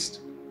the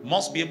priest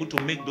must be able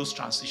to make those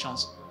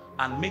transitions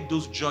and make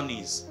those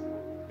journeys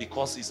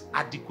because he's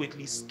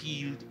adequately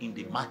skilled in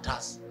the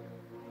matters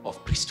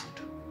of priesthood.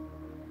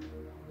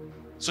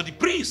 So the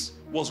priest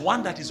was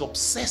one that is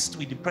obsessed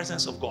with the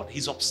presence of God.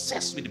 He's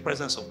obsessed with the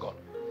presence of God.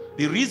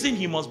 The reason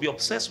he must be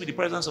obsessed with the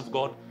presence of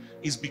God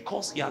is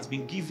because he has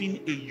been given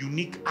a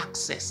unique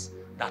access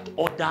that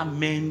other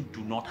men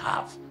do not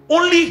have.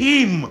 Only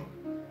him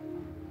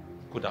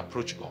could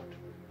approach God.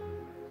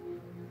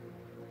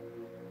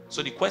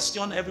 So the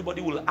question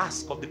everybody will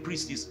ask of the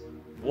priest is,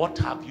 what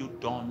have you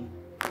done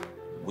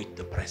with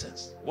the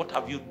presence? What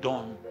have you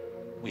done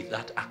with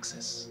that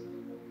access?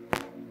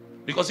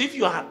 Because if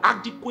you are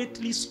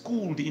adequately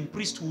schooled in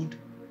priesthood,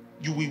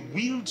 you will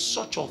wield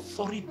such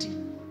authority,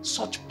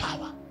 such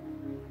power,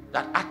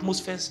 that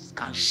atmospheres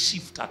can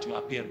shift at your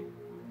appearing.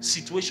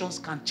 Situations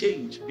can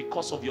change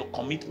because of your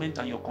commitment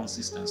and your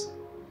consistency.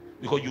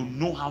 Because you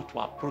know how to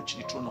approach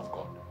the throne of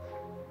God.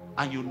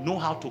 And you know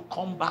how to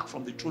come back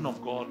from the throne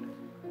of God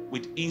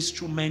with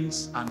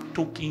instruments and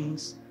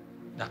tokens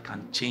that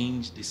can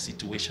change the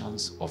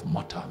situations of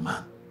mortal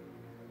man.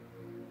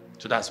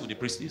 So that's who the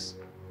priest is.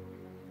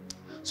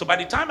 So by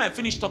the time I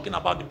finished talking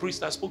about the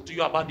priest, I spoke to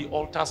you about the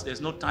altars. There's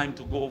no time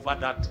to go over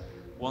that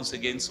once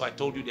again. So I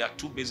told you there are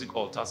two basic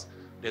altars.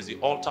 There's the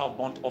altar of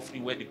burnt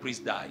offering where the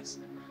priest dies.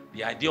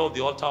 The idea of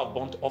the altar of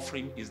burnt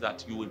offering is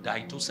that you will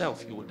die to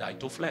self. You will die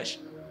to flesh.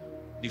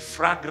 The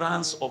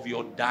fragrance of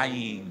your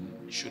dying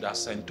should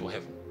ascend to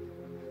heaven.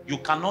 You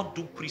cannot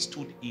do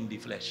priesthood in the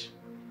flesh.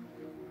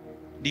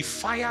 The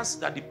fires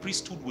that the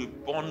priesthood will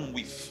burn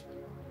with,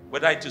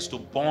 whether it is to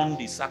burn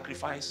the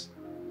sacrifice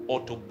or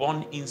to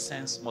burn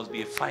incense, must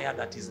be a fire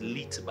that is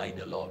lit by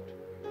the Lord.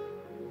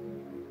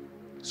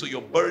 So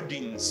your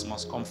burdens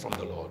must come from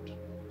the Lord.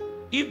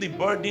 If the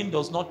burden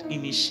does not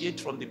initiate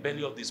from the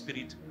belly of the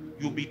Spirit,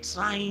 you'll be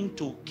trying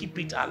to keep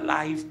it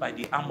alive by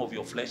the arm of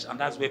your flesh, and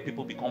that's where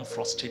people become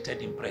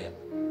frustrated in prayer.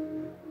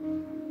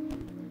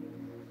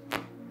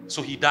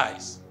 So he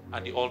dies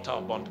at the altar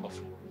of burnt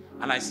offering.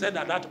 And I said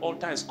that that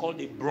altar is called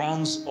a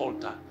bronze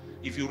altar.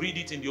 If you read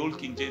it in the Old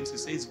King James, it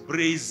says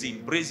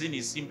brazen. Brazen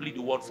is simply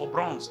the word for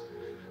bronze.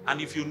 And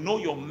if you know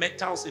your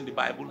metals in the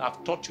Bible,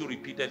 I've taught you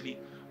repeatedly,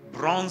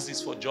 bronze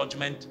is for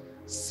judgment,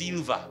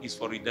 silver is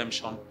for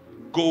redemption,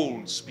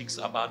 gold speaks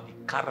about the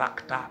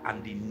character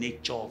and the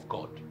nature of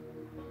God.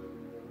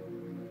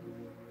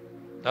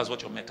 That's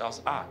what your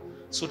metals are.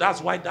 So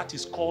that's why that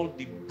is called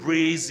the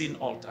brazen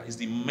altar. It's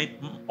the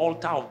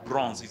altar of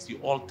bronze. It's the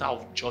altar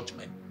of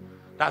judgment.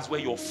 That's where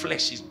your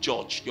flesh is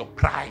judged. Your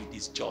pride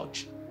is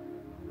judged.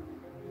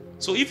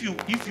 So if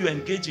you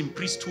engage in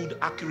priesthood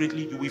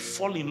accurately, you will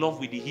fall in love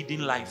with the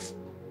hidden life.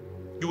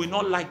 You will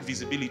not like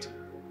visibility.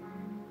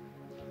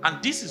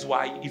 And this is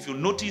why, if you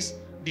notice,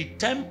 the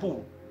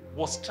temple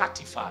was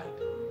stratified.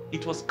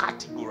 It was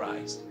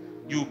categorized.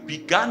 You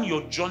began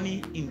your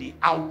journey in the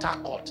outer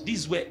court.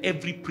 This is where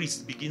every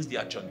priest begins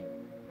their journey.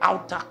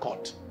 Outer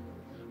court.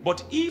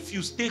 But if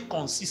you stay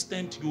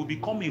consistent, you will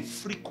become a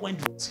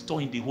frequent visitor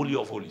in the Holy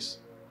of Holies.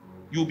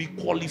 You will be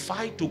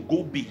qualified to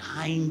go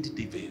behind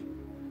the veil.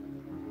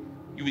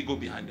 You will go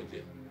behind the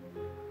veil.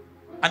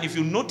 And if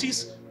you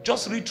notice,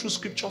 just read through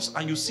scriptures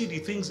and you see the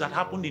things that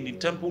happened in the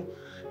temple.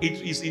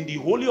 It is in the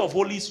Holy of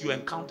Holies you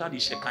encounter the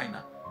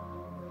Shekinah.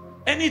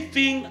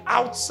 Anything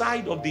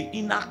outside of the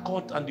inner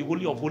court and the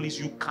Holy of Holies,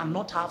 you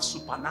cannot have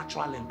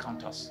supernatural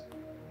encounters.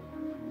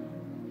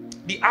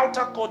 The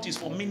outer court is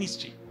for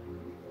ministry,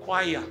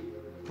 choir,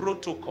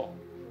 protocol,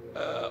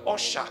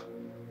 usher,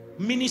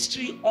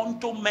 ministry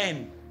unto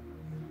men.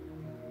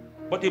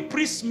 But a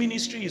priest's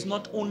ministry is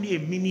not only a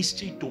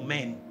ministry to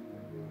men.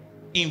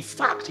 In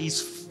fact,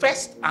 his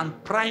first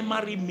and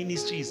primary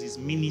ministry is his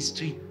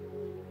ministry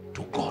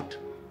to God.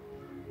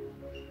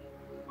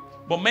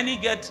 But many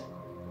get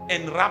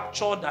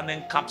enraptured and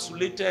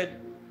encapsulated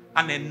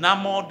and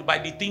enamored by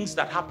the things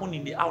that happen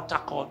in the outer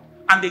court,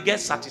 and they get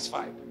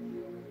satisfied.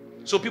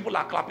 So people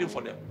are clapping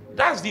for them.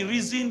 That's the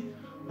reason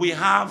we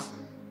have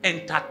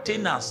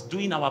entertainers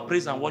doing our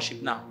praise and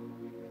worship now.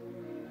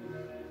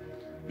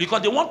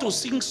 Because they want to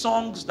sing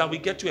songs that will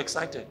get you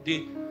excited.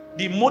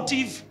 The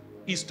motive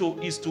is to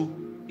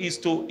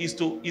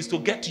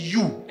get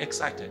you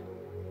excited.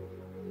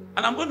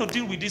 And I'm going to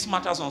deal with these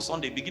matters on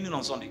Sunday, beginning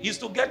on Sunday. Is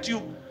to get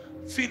you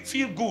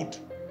feel good.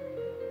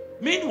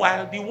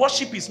 Meanwhile, the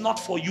worship is not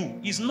for you.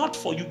 It's not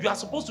for you. You are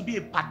supposed to be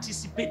a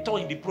participator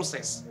in the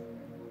process.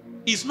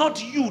 It's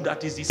not you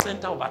that is the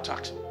center of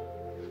attraction.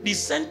 The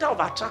center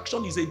of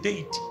attraction is a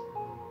deity.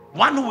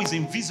 One who is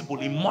invisible,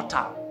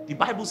 immortal. The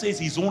Bible says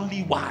he's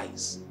only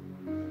wise.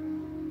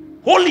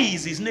 Holy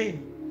is his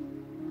name.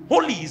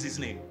 Holy is his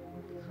name.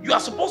 You are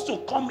supposed to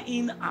come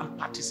in and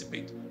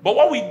participate. But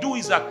what we do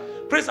is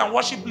that praise and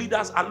worship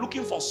leaders are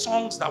looking for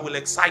songs that will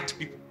excite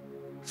people,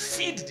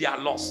 feed their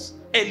lust,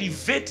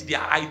 elevate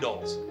their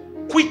idols,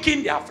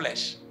 quicken their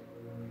flesh.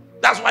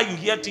 That's why you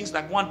hear things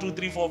like 1, 2,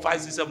 3, 4,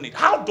 5, 6, 7, 8.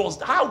 How does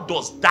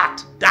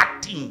that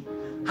thing,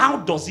 how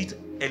does it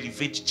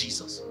elevate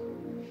Jesus?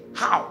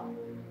 How?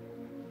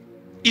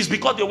 It's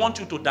because they want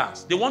you to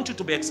dance. They want you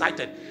to be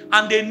excited.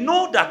 And they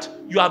know that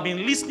you have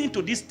been listening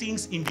to these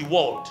things in the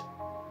world.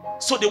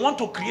 So they want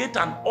to create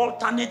an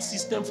alternate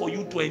system for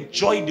you to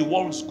enjoy the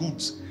world's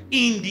goods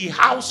in the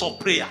house of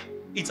prayer.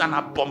 It's an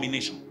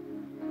abomination.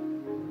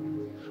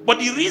 But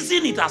the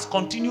reason it has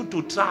continued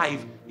to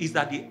thrive is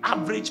that the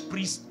average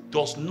priest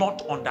does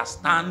not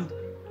understand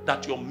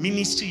that your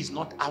ministry is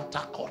not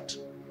outer court.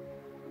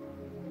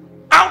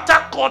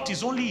 Outer court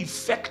is only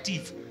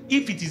effective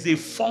if it is a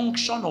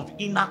function of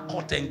inner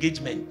court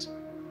engagement.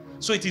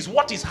 So it is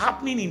what is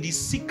happening in the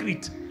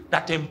secret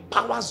that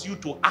empowers you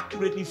to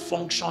accurately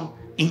function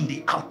in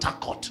the outer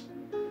court.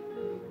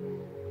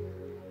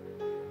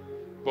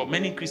 But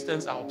many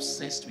Christians are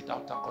obsessed with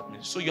outer court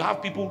ministry. So you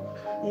have people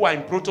who are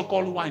in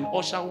protocol, who are in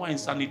usher, who are in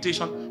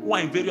sanitation, who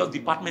are in various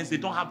departments. They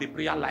don't have a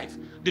prayer life.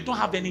 They don't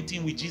have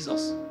anything with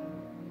Jesus.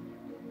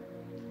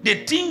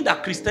 They think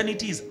that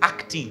Christianity is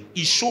acting,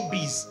 is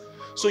showbiz.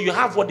 So you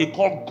have what they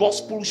call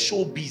gospel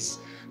showbiz.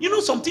 You know,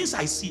 some things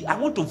I see, I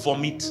want to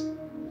vomit.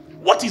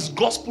 What is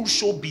gospel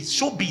showbiz?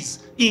 Showbiz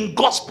in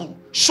gospel,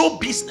 show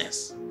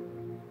business.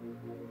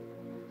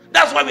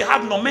 That's why we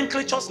have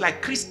nomenclatures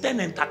like Christian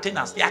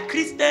entertainers. They are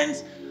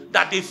Christians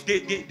that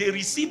they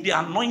receive the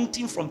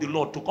anointing from the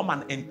Lord to come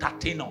and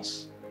entertain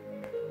us.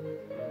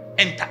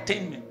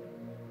 Entertainment.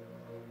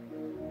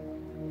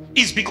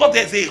 It's because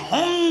there's a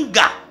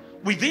hunger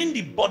within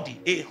the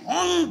body. A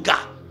hunger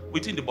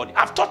within the body.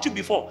 I've taught you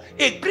before,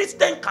 a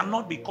Christian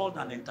cannot be called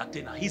an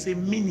entertainer. He's a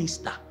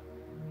minister.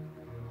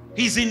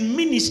 He's in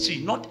ministry,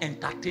 not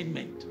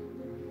entertainment.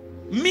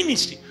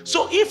 Ministry.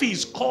 So if he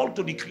is called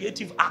to the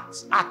creative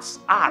arts,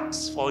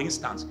 for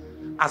instance,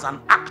 as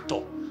an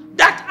actor,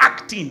 that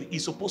acting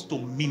is supposed to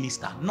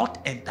minister,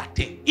 not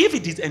entertain. If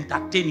it is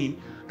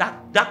entertaining,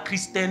 that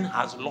Christian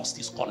has lost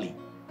his calling.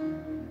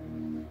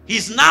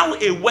 He's now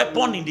a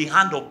weapon in the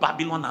hand of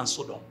Babylon and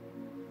Sodom.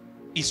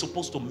 He's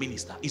supposed to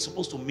minister. He's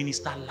supposed to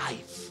minister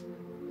life.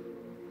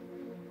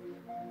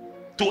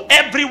 To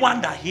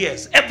everyone that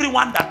hears,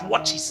 everyone that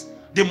watches,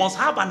 they must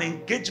have an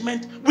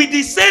engagement with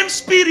the same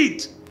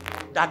spirit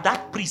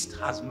that priest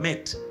has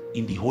met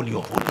in the Holy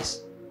of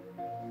Holies.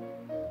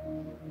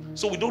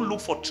 So we don't look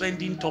for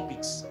trending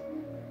topics.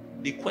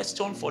 The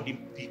question for the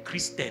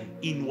Christian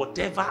in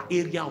whatever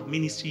area of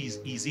ministry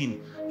is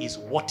in is,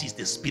 what is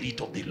the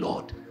Spirit of the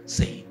Lord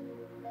saying?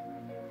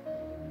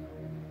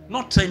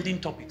 Not trending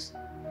topics.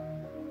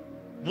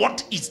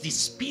 What is the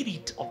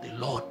Spirit of the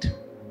Lord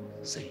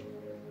saying?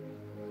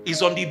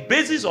 It's on the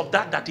basis of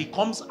that he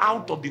comes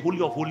out of the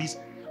Holy of Holies,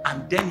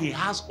 and then he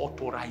has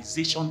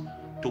authorization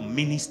to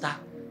minister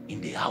in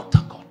the outer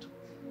court.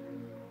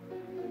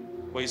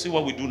 But you see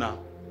what we do now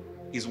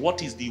is,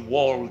 what is the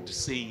world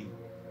saying?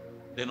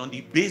 Then on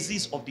the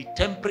basis of the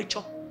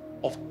temperature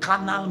of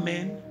carnal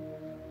men,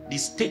 the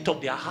state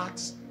of their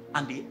hearts,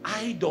 and the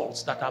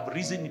idols that have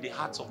risen in the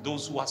hearts of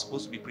those who are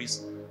supposed to be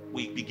priests,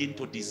 we begin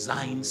to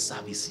design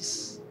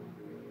services.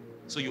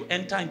 So you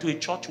enter into a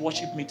church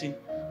worship meeting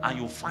and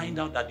you find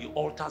out that the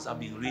altars are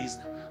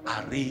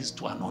raised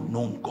to an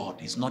unknown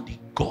God. It's not the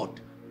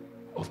God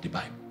of the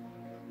Bible.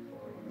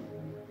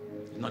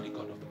 It's not the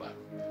God of the Bible.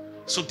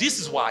 So this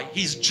is why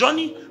his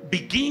journey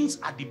begins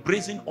at the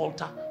brazen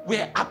altar,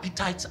 where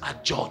appetites are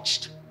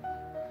judged.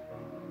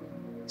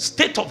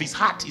 State of his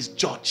heart is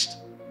judged.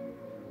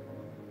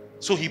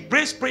 So he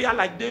prays prayer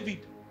like David.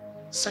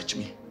 Search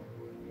me.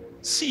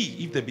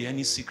 See if there be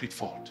any secret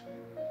fault,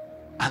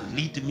 and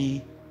lead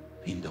me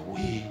in the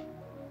way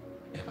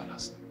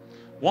everlasting.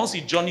 Once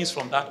he journeys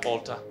from that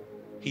altar,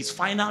 his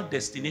final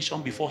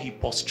destination before he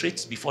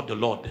prostrates before the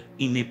Lord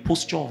in a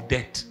posture of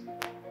death.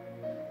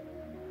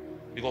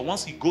 Because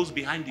once he goes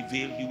behind the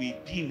veil, he will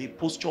be in a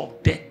posture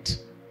of death,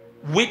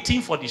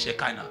 waiting for the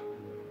Shekinah.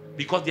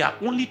 Because there are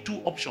only two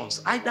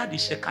options. Either the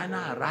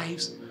Shekinah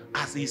arrives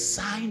as a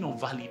sign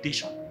of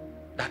validation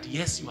that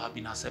yes, you have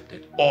been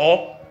accepted,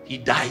 or he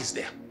dies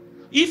there.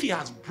 If he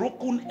has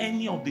broken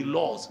any of the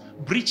laws,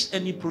 breached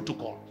any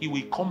protocol, he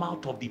will come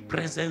out of the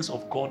presence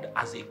of God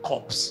as a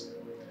corpse.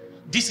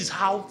 This is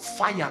how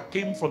fire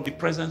came from the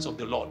presence of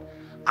the Lord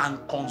and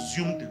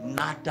consumed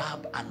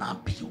Nadab and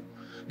Abihu.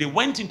 They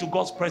went into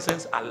God's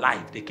presence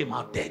alive. They came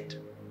out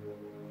dead.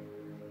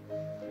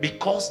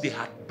 Because they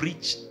had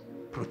breached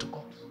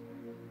protocols.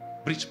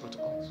 Breached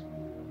protocols.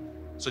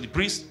 So the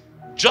priest,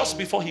 just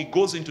before he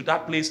goes into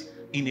that place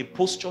in a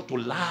posture to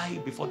lie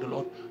before the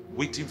Lord,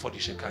 waiting for the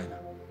Shekinah,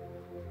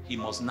 he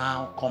must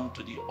now come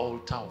to the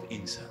altar of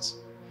incense.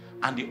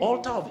 And the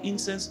altar of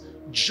incense,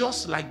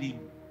 just like the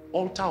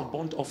altar of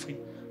burnt offering,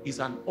 is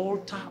an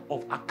altar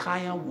of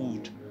acacia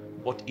wood,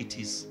 but it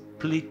is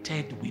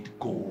plated with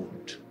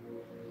gold.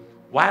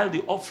 While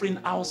the offering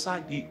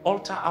outside, the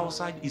altar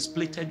outside is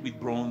plated with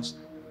bronze,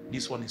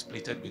 this one is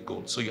plated with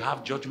gold. So you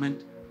have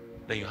judgment,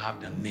 then you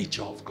have the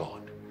nature of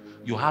God.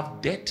 You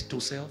have death to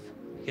self,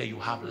 here you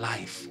have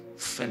life,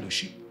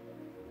 fellowship,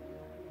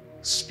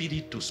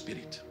 spirit to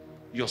spirit.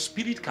 Your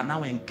spirit can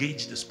now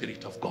engage the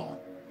Spirit of God,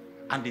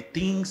 and the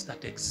things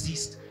that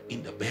exist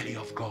in the belly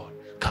of God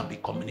can be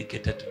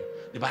communicated to you.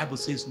 The Bible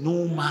says,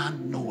 no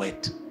man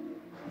knoweth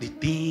the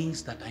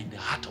things that are in the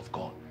heart of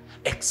God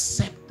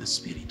except the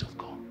Spirit of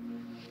God.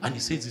 And he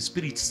says the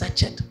Spirit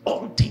searcheth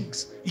all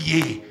things,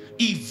 yea,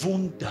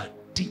 even the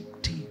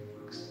deep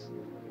things.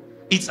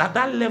 It's at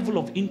that level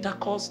of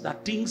intercourse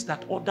that things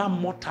that other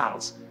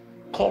mortals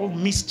call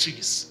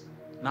mysteries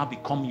now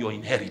become your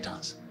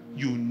inheritance.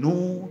 You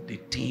know the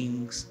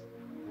things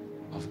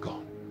of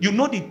God. You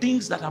know the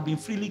things that have been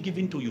freely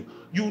given to you.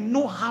 You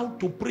know how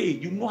to pray.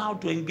 You know how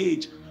to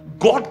engage.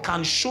 God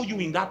can show you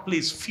in that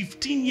place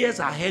 15 years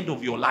ahead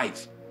of your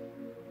life.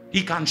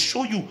 He can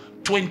show you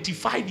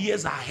 25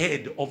 years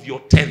ahead of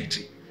your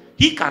territory.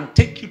 He can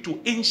take you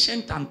to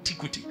ancient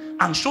antiquity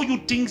and show you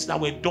things that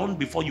were done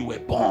before you were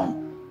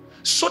born,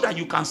 so that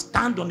you can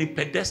stand on a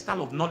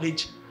pedestal of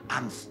knowledge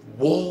and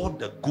war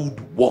the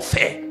good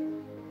warfare.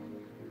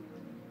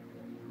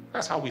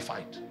 That's how we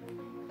fight.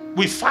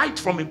 We fight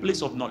from a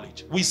place of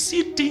knowledge. We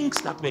see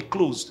things that were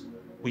closed.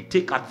 We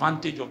take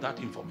advantage of that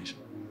information.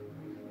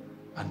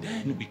 And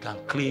then we can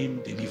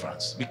claim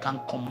deliverance. We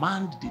can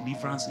command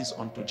deliverances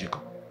unto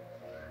Jacob.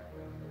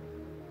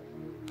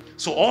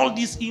 So all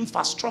this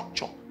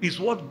infrastructure is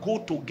what go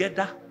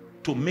together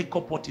to make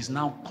up what is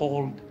now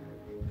called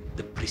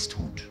the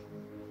priesthood.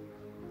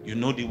 You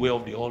know the way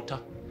of the altar.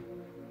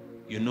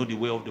 You know the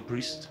way of the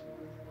priest.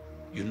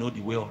 You know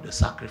the way of the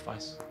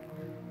sacrifice.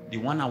 The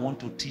one I want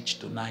to teach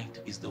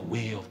tonight is the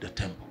way of the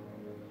temple.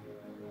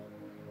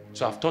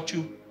 So I've taught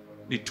you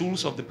the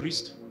tools of the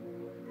priest.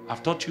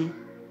 I've taught you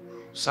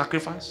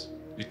sacrifice,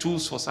 the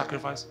tools for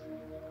sacrifice.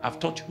 I've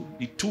taught you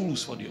the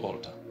tools for the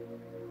altar.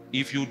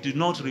 If you do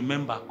not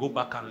remember, go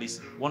back and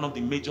listen. One of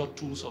the major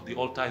tools of the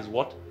altar is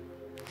what?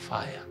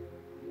 Fire.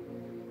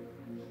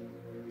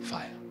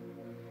 Fire.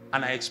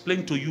 And I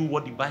explained to you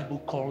what the Bible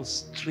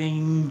calls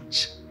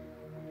strange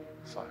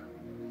fire.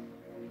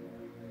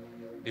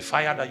 The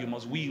fire that you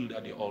must wield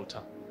at the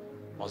altar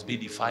must be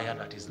the fire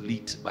that is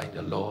lit by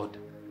the Lord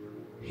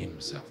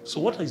himself.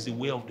 So what is the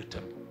way of the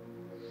temple?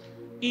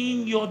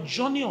 In your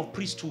journey of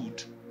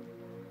priesthood,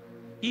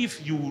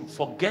 if you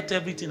forget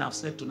everything I've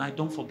said tonight,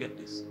 don't forget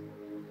this.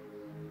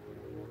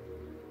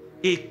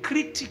 A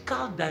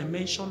critical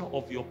dimension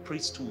of your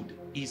priesthood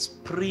is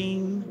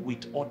praying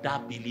with other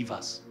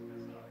believers.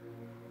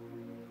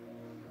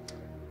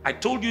 I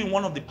told you in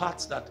one of the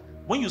parts that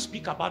when you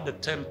speak about the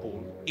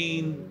temple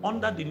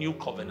under the new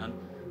covenant,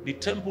 the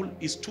temple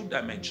is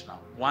two-dimensional.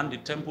 One, the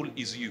temple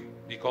is you,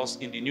 because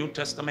in the New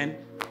Testament,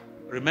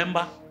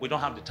 remember, we don't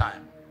have the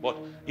time, but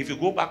if you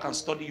go back and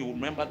study, you will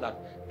remember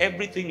that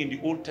everything in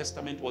the Old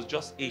Testament was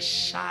just a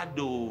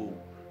shadow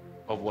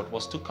of what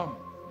was to come.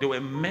 They were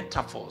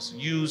metaphors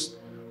used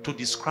to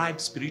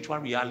describe spiritual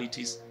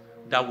realities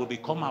that will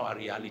become our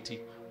reality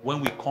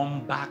when we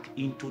come back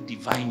into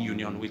divine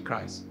union with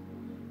Christ.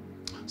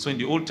 So in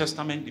the Old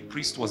Testament, the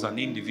priest was an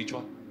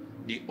individual.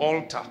 The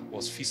altar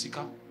was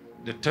physical.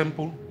 The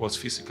temple was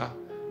physical.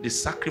 The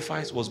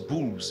sacrifice was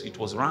bulls. It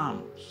was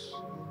rams.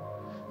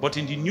 But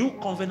in the new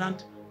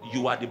covenant,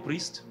 you are the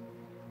priest.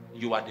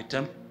 You are the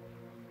temple.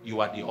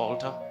 You are the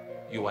altar.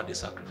 You are the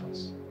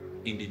sacrifice.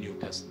 In the New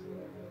Testament.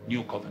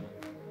 New covenant.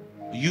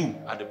 You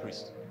are the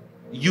priest.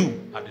 You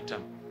are the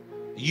temple.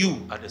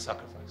 You are the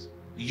sacrifice.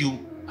 You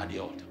are the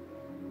altar.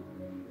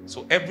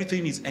 So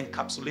everything is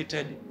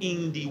encapsulated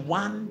in the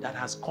one that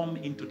has come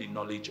into the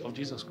knowledge of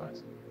Jesus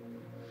Christ.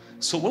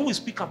 So when we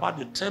speak about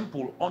the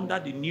temple under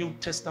the New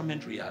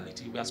Testament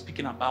reality, we are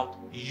speaking about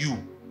you.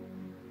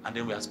 And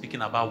then we are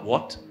speaking about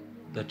what?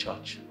 The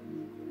church.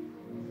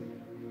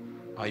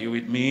 Are you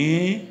with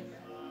me?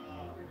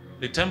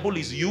 The temple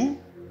is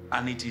you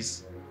and it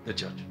is the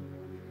church.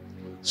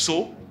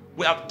 So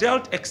we have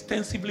dealt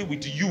extensively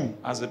with you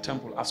as a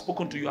temple. I've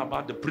spoken to you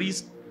about the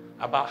priest,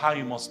 about how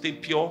you must stay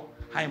pure,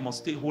 how you must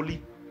stay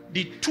holy.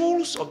 The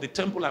tools of the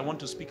temple I want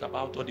to speak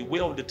about, or the way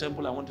of the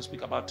temple I want to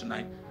speak about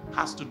tonight,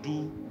 has to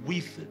do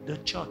with the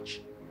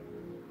church.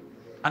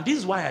 And this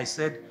is why I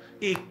said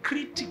a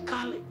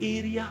critical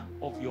area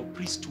of your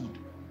priesthood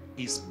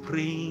is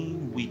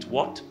praying with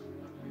what?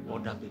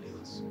 Other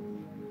believers.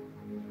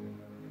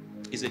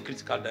 It's a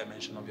critical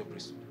dimension of your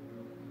priesthood.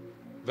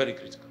 Very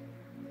critical.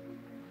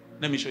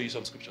 Let me show you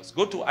some scriptures.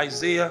 Go to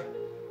Isaiah,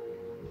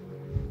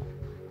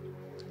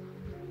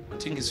 I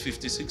think it's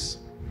 56.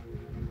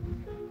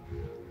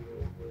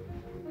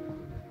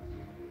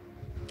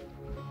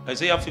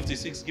 Isaiah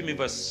 56, give me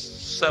verse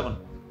 7.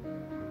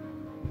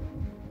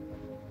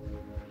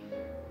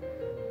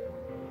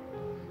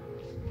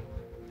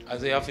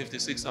 Isaiah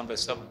 56 and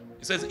verse 7.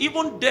 It says,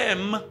 even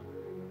them,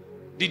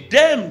 the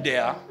them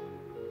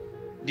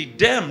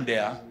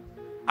there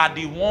are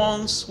the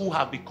ones who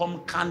have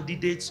become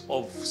candidates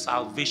of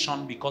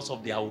salvation because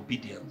of their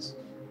obedience.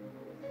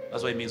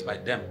 That's what it means by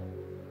them.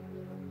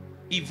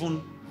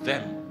 Even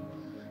them.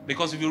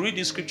 Because if you read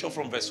this scripture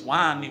from verse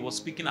 1, it was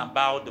speaking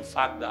about the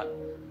fact that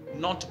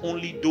not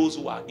only those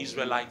who are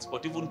Israelites,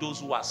 but even those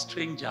who are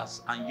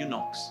strangers and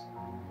eunuchs,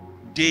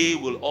 they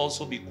will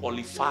also be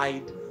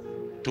qualified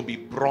to be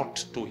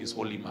brought to his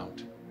holy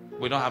mount.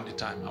 We don't have the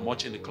time. I'm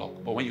watching the clock.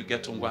 But when you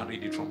get to go and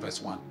read it from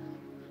verse 1.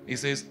 It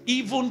says,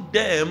 even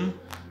them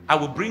I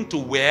will bring to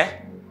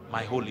where?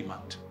 My holy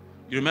mount.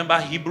 You remember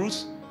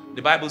Hebrews?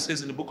 The Bible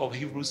says in the book of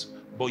Hebrews,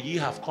 but ye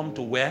have come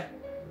to where?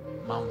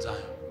 Mount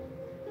Zion.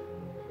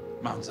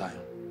 Mount Zion.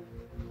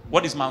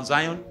 What is Mount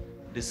Zion?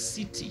 The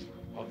city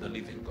of the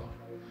living God.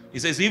 He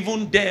says,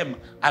 even them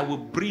I will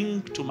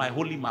bring to my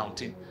holy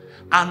mountain,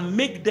 and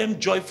make them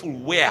joyful.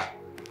 Where?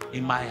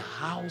 In my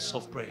house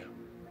of prayer.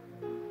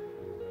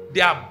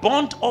 Their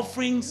burnt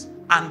offerings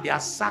and their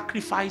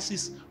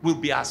sacrifices will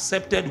be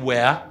accepted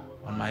where?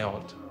 On my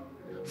altar.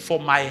 For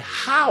my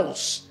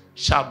house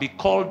shall be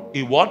called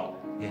a what?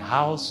 A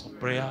house of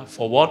prayer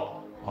for what?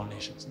 All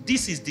nations.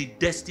 This is the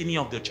destiny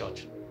of the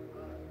church.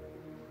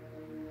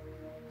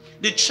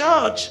 The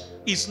church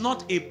is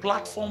not a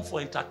platform for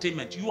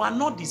entertainment. You are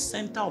not the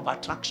center of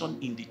attraction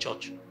in the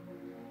church.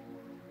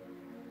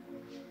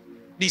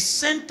 The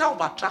center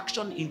of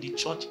attraction in the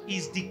church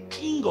is the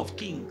King of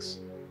Kings.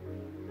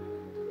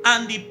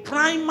 And the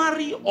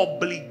primary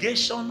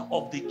obligation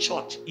of the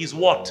church is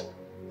what?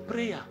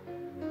 Prayer.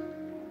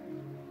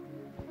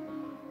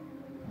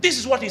 This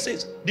is what he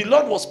says. The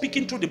Lord was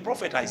speaking through the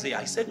prophet Isaiah.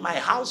 He said, my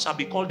house shall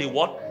be called a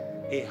what?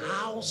 A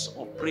house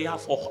of prayer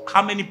for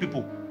how many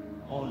people?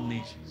 All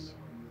nations.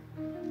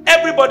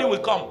 Everybody will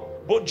come.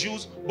 Both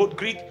Jews, both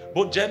Greek,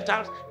 both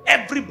Gentiles.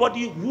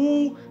 Everybody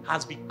who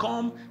has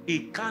become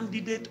a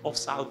candidate of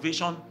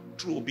salvation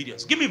through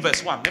obedience. Give me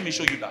verse 1. Let me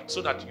show you that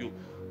so that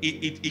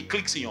it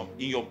clicks in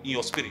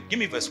your spirit. Give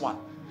me verse 1.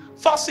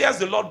 First says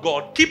the Lord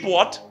God, keep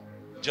what?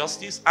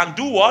 Justice, and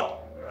do what?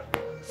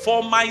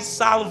 For my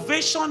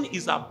salvation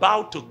is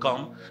about to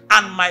come,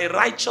 and my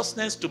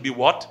righteousness to be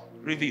what?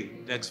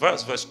 Revealed. Next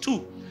verse, verse 2.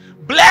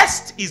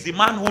 Blessed is the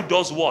man who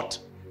does what?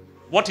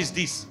 What is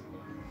this?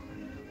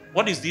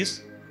 What is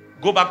this?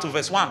 Go back to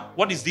verse 1.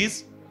 What is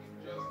this?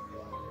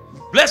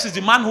 Blessed is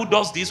the man who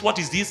does this. What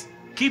is this?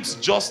 Keeps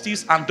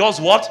justice and does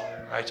what?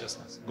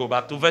 Righteousness. Go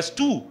back to verse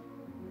 2.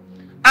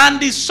 And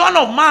the Son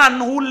of Man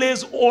who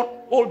lays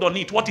hold on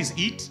it. What is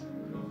it?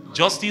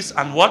 Justice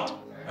and what?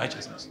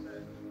 Righteousness.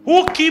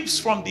 Who keeps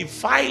from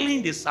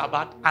defiling the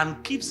Sabbath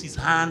and keeps his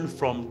hand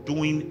from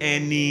doing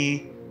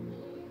any.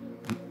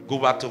 Go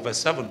back to verse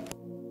 7.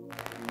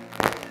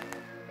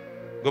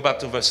 Go back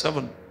to verse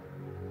 7.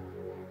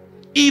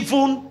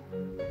 Even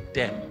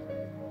them.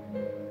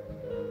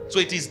 So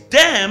it is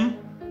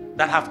them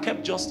that have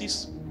kept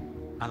justice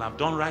and have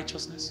done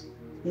righteousness,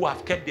 who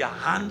have kept their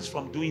hands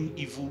from doing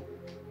evil,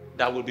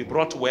 that will be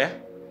brought where?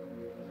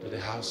 To the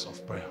house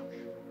of prayer.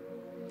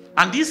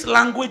 And this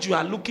language you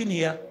are looking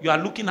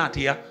at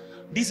here,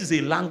 this is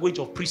a language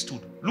of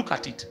priesthood. Look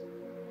at it.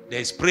 There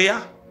is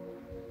prayer,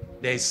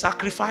 there is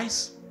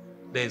sacrifice,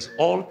 there is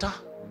altar,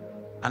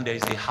 and there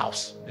is a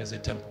house. There's a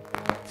temple.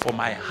 For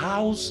my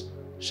house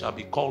shall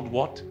be called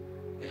what?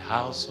 A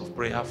house of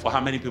prayer. For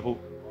how many people?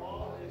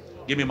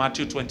 Give me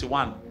Matthew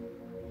 21.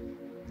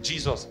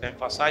 Jesus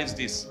emphasized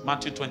this.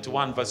 Matthew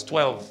 21 verse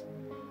 12.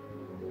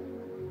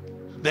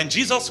 Then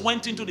Jesus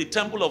went into the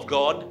temple of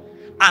God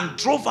and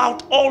drove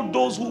out all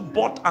those who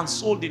bought and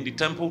sold in the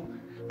temple,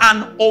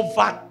 and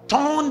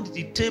overturned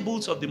the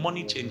tables of the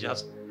money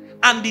changers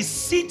and the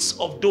seats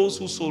of those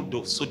who sold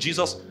doves. So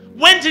Jesus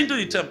went into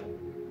the temple,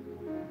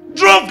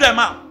 drove them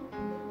out.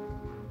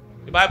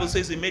 The Bible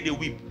says he made a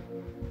whip.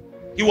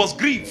 He was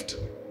grieved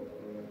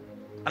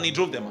and he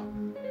drove them out.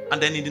 And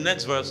then in the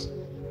next verse,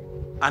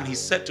 and he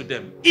said to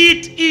them,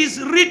 it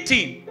is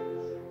written,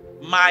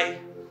 my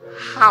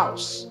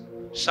house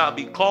shall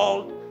be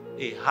called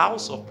a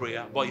house of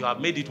prayer, but you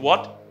have made it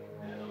what?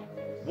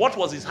 What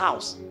was his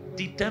house?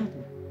 The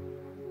temple.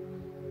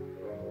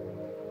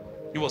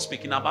 He was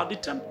speaking about the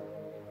temple.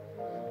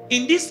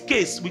 In this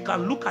case, we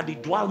can look at the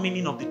dual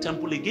meaning of the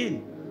temple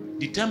again.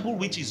 The temple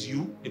which is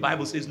you, the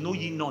Bible says, know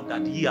ye not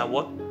that ye are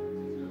what?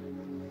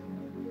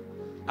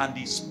 And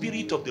the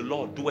Spirit of the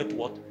Lord doeth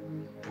what?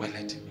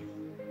 Dwelleth in you.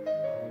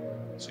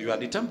 So you are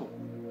the temple.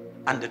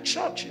 And the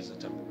church is the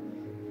temple.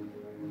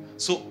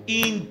 So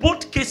in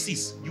both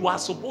cases, you are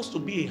supposed to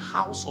be a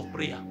house of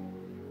prayer.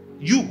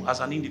 You as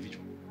an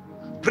individual.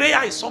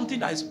 Prayer is something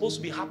that is supposed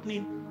to be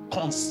happening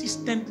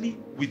consistently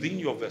within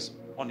your vessel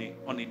on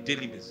a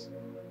daily basis.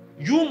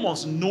 You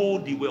must know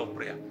the way of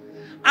prayer.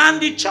 And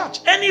the church,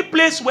 any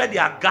place where they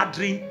are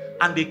gathering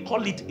and they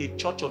call it a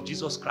church of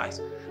Jesus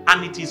Christ,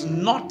 and it is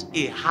not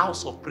a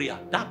house of prayer,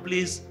 that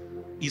place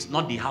is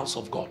not the house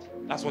of God.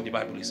 That's what the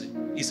Bible is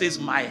saying. It says,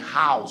 my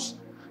house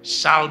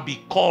shall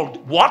be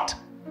called what?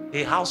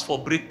 A house for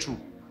breakthrough.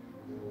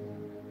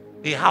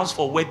 A house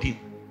for wedding.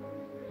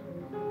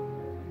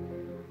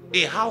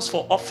 A house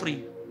for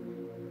offering.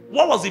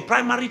 What was the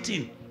primary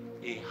thing?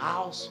 A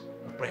house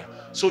of prayer.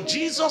 So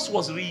Jesus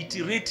was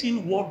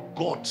reiterating what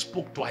God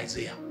spoke to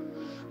Isaiah.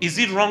 Is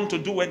it wrong to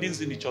do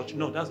weddings in the church?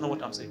 No, that's not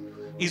what I'm saying.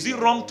 Is it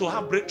wrong to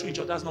have breakthrough in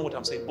church? That's not what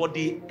I'm saying. But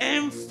the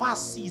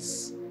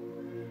emphasis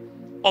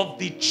of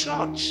the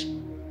church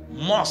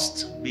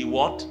must be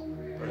what?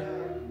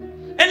 Prayer.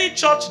 Any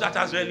church that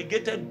has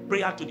relegated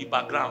prayer to the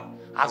background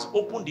has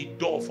opened the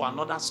door for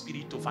another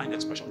spirit to find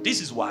expression.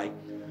 This is why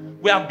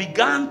we have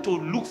begun to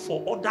look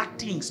for other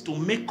things to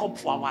make up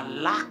for our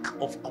lack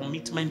of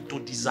commitment to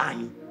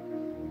design.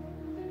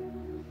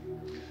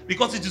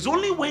 Because it is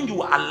only when you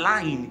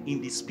align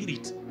in the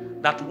spirit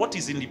that what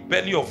is in the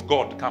belly of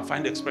God can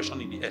find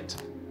expression in the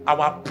earth.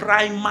 Our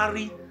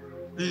primary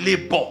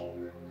labor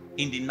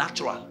in the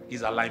natural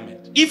is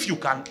alignment. If you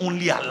can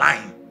only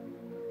align,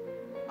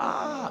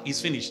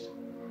 it's finished.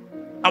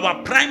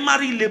 Our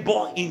primary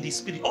labor in the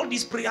spirit, all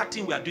this prayer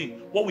thing we are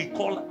doing, what we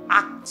call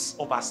acts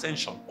of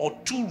ascension or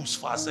tools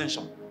for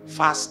ascension,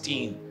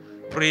 fasting,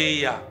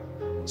 prayer,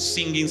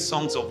 singing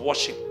songs of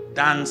worship,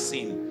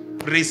 dancing,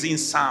 raising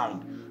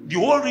sound. The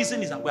whole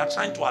reason is that we are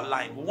trying to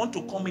align. We want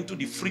to come into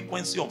the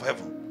frequency of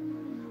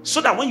heaven.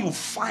 So that when you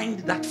find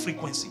that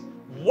frequency,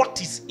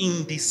 what is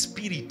in the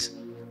spirit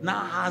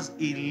now has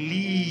a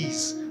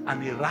lease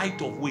and a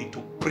right of way to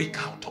break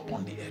out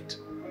upon the earth.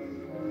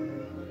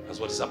 That's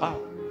what it's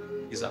about.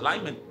 It's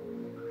alignment.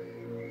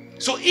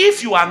 So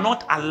if you are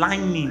not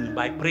aligning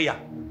by prayer,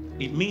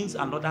 it means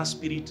another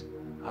spirit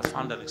has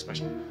found an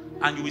expression.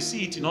 And you will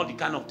see it in all the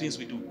kind of things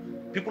we do.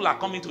 People are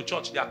coming to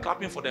church, they are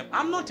clapping for them.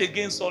 I'm not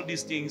against all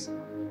these things,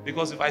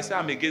 because if I say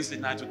I'm against it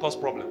now, it will cause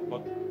problem.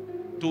 But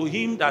to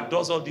him that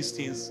does all these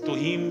things, to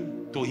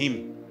him.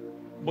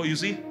 But you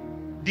see,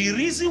 the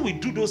reason we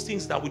do those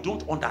things is that we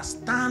don't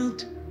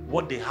understand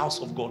what the house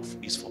of God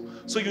is for.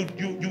 So you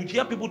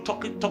hear people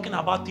talking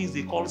about things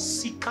they call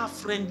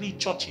seeker-friendly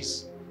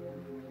churches.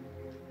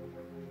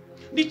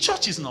 The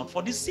church is not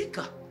for the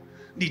seeker.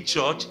 The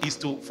church is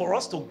for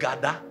us to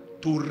gather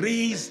to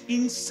raise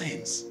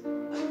incense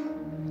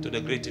to the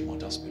great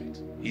immortal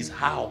spirit. His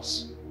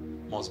house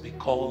must be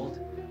called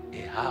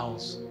a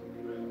house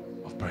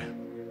of prayer.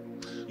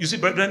 You see,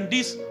 brethren,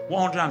 these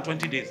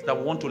 120 days that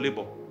we want to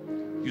labor,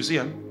 you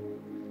see,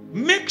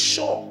 make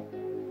sure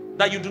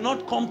that you do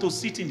not come to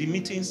sit in the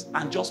meetings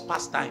and just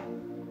pass time.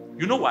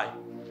 You know why?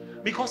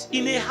 Because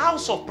in a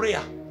house of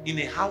prayer,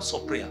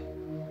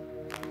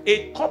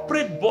 a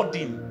corporate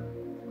body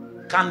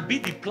can be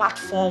the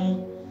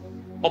platform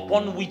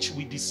upon which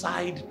we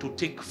decide to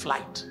take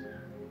flight.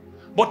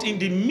 But in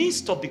the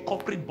midst of the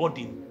corporate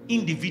body,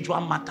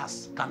 individual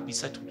matters can be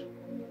settled.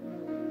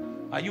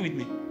 Are you with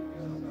me?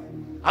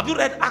 Have you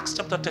read Acts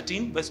chapter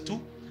 13 verse 2?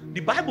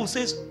 The Bible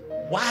says,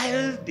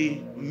 while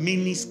they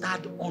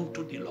ministered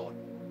unto the Lord.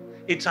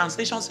 A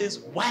translation says,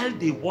 while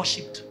they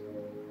worshipped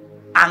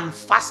and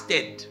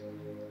fasted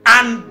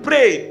and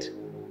prayed.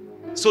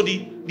 So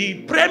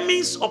the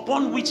premise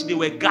upon which they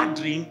were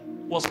gathering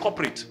was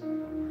corporate.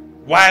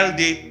 While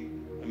they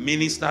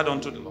ministered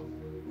unto the Lord.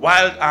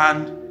 While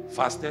and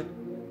fasted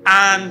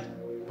and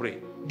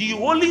prayed. The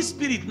Holy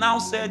Spirit now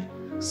said,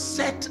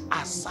 set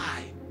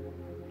aside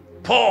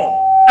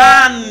Paul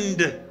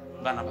and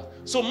Barnabas.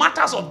 So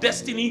matters of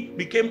destiny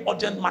became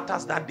urgent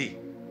matters that day,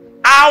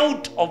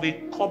 out of a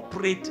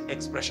corporate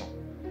expression.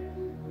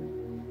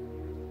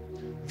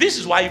 This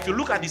is why if you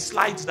look at the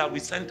slides that we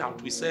sent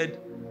out, we said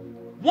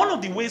one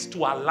of the ways to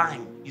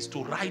align is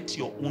to write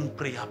your own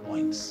prayer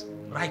points.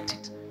 Write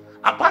it.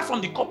 Apart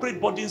from the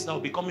corporate burdens that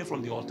will be coming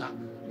from the altar,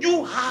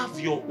 you have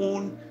your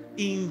own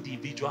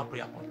individual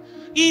prayer point.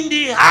 In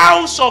the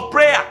house of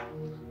prayer,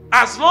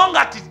 as long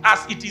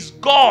as it is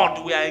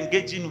God we are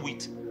engaging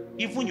with,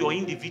 even your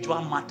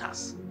individual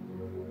matters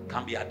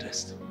can be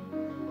addressed.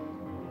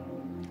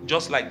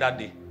 Just like that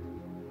day.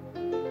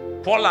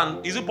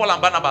 Is it Paul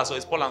and Barnabas or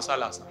is Paul and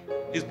Silas?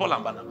 It's Paul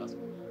and Barnabas.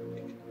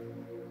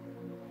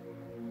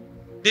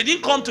 They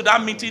didn't come to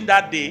that meeting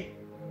that day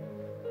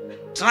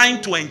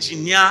trying to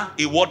engineer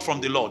a word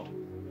from the Lord.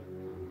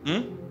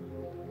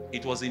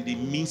 It was in the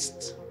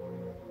midst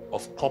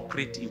of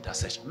corporate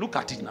intercession. Look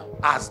at it now.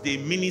 As they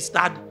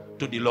ministered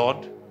to the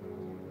Lord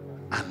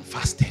and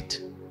fasted,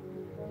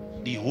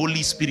 the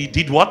Holy Spirit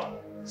did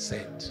what?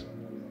 Said.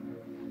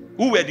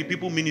 Who were the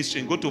people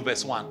ministering? Go to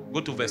verse 1.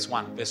 Go to verse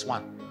 1. Verse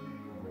 1.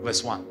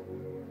 Verse 1.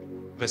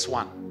 Verse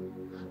 1.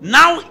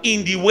 Now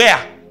in the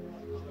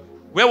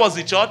where was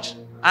the church?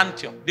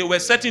 Antioch. They were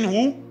certain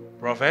who?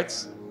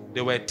 Prophets.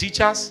 They were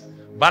teachers.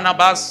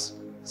 Barnabas,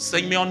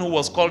 Simeon, who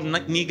was called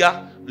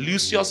Niger,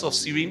 Lucius of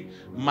Cyrene,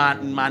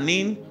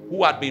 Manin,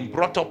 who had been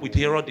brought up with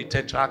Herod the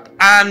Tetrarch,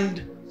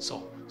 and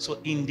so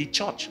in the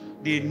church,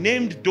 they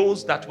named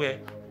those that were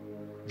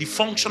the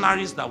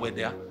functionaries that were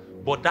there,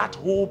 but that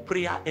whole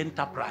prayer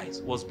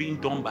enterprise was being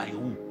done by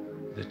who?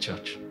 The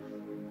church.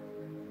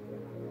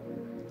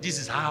 This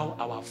is how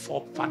our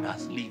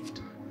forefathers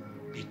lived.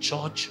 The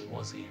church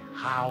was a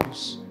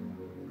house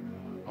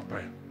of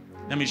prayer.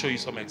 Let me show you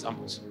some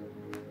examples.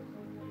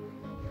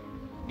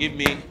 Give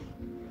me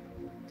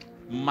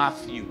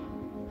Matthew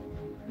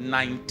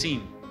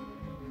 19.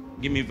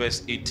 Give me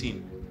verse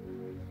 18.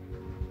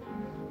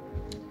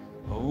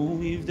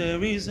 Oh, if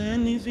there is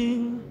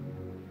anything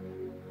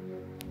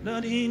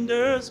that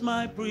hinders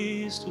my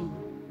priesthood,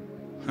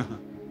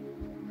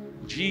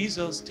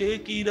 Jesus,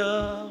 take it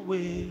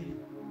away.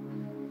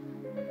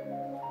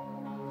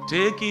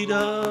 Take it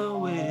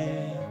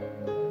away.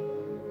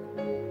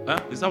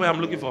 Is that what I'm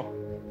looking for?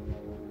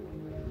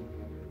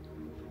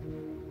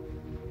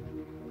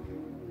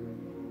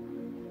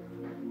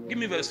 Give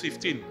me verse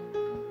 15.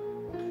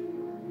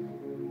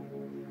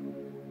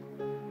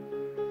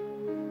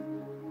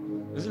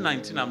 This is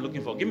 19 I'm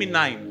looking for. Give me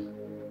 9.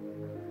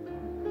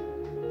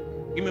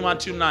 Give me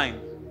Matthew 9.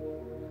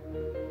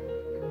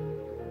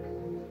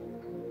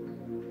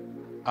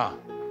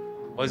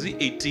 Or is it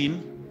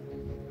 18?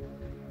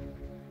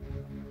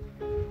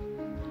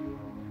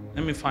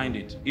 Let me find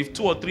it. If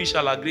 2 or 3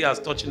 shall agree as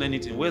touching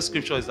anything. Where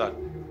scripture is that?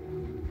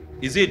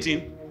 Is it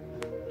 18?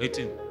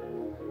 18.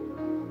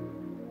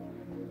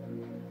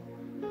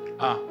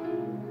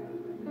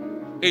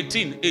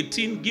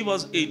 18. Give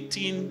us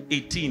 18.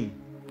 18.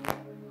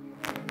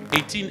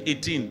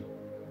 18.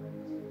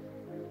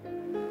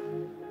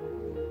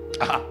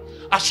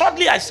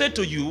 Assuredly I say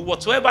to you,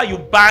 whatsoever you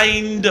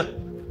bind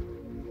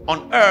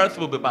on earth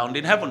will be bound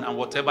in heaven, and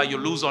whatever you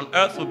loose on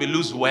earth will be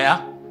loosed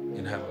where?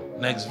 In heaven.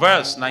 Next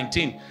verse,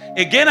 19.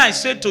 Again I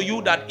say to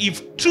you that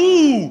if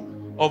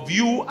two of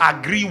you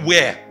agree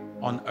where?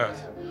 On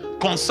earth.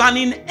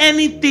 Concerning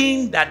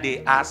anything that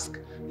they ask,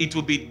 it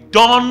will be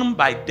done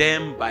by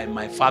them by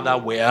my Father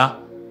where?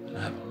 In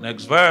heaven.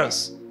 Next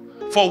verse.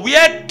 For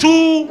where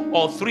two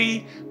or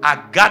three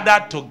are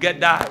gathered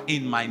together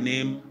in my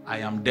name, I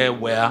am there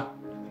where?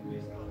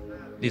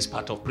 This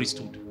part of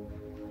priesthood.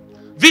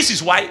 This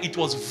is why it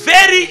was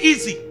very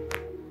easy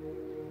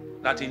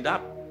that in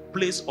that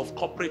place of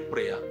corporate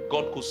prayer,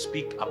 God could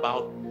speak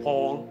about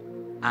Paul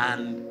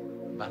and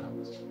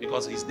Barnabas.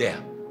 Because he's there.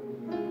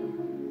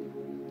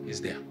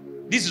 He's there.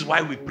 This is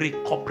why we pray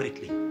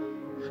corporately.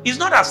 It's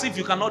not as if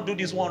you cannot do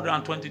this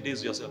 120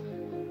 days yourself.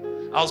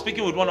 I was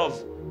speaking with one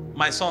of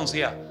my sons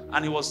here,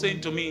 and he was saying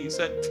to me, he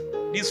said,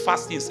 this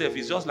fasting self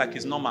is just like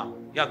his normal.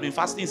 He has been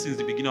fasting since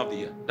the beginning of the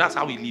year. That's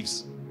how he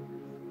lives.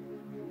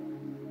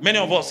 Many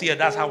of us here,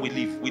 that's how we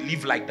live. We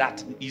live like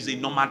that. It's a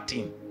normal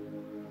thing.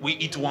 We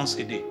eat once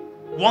a day.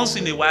 Once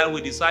in a while,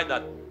 we decide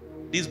that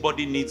this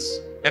body needs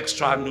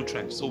extra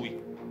nutrients, so we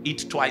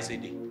eat twice a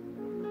day.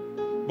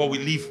 But we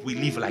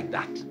live like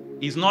that.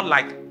 It's not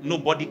like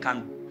nobody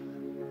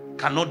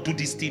cannot do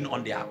this thing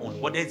on their own.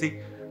 But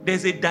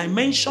there's a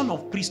dimension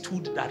of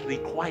priesthood that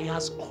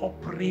requires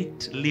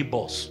corporate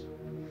labors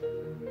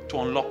to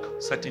unlock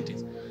certain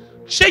things.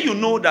 Sure, you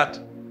know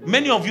that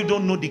many of you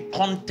don't know the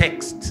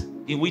context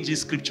in which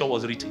this scripture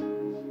was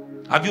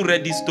written. Have you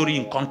read this story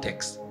in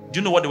context? Do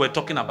you know what they were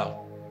talking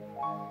about?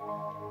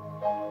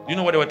 Do you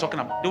know what they were talking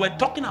about? They were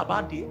talking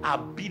about the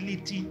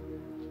ability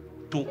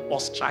to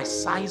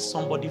ostracize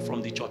somebody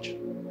from the church.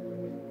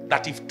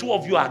 That if two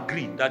of you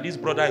agree that this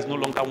brother is no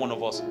longer one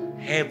of us,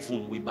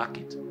 heaven will back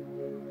it.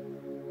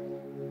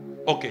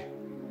 Okay.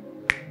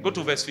 Go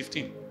to verse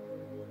 15.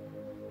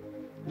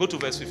 Go to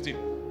verse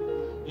 15.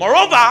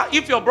 Moreover,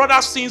 if your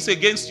brother sins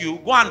against you,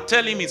 go and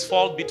tell him his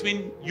fault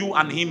between you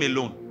and him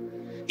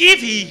alone. If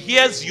he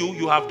hears you,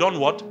 you have done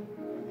what?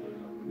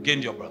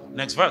 Gained your brother.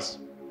 Next verse.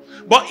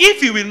 But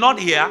if he will not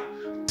hear,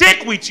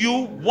 take with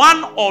you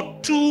one or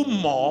two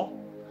more,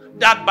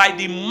 that by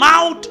the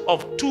mouth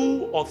of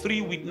 2 or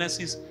 3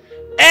 witnesses,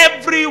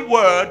 every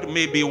word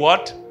may be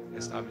what?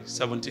 Established.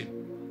 17.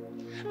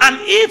 And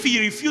if he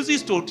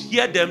refuses to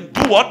hear them,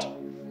 do what?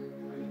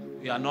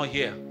 We are not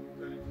here.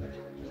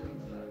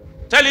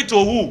 Tell it to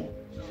who?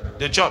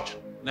 The church.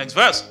 Next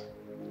verse.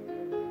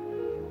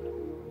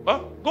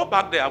 Well, go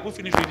back there. We'll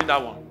finish reading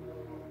that one.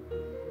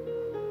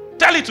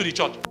 Tell it to the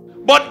church.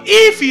 But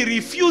if he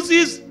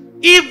refuses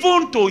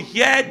even to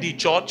hear the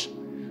church,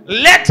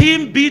 let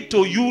him be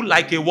to you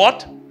like a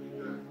what?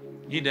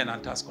 Hidden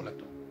and tax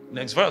collector.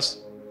 Next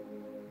verse.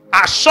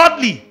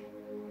 Assuredly.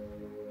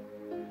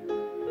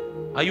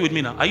 Are you with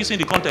me now? Are you seeing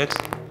the context?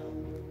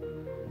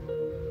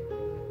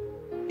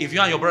 If you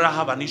and your brother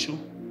have an issue,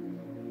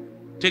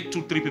 take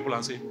 2-3 people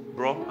and say,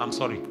 bro, I'm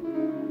sorry.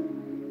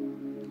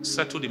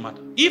 Settle the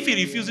matter. If he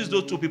refuses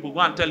those 2 people, go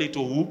and tell it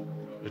to who?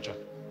 The church.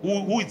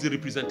 Who is the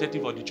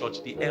representative of the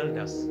church? The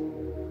elders.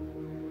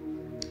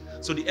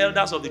 So the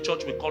elders of the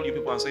church will call you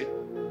people and say,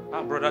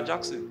 Brother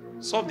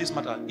Jackson, solve this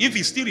matter. If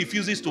he still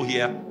refuses to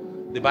hear,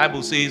 the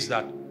Bible says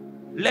that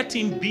let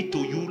him be to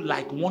you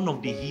like one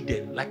of the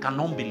hidden, like an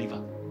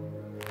unbeliever.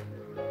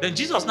 Then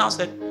Jesus now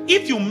said,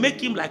 if you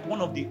make him like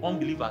one of the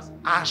unbelievers,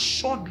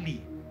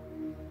 assuredly,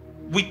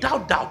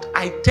 without doubt,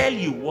 I tell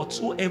you,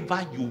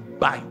 whatsoever you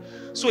bind.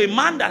 So a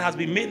man that has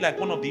been made like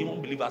one of the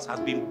unbelievers has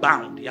been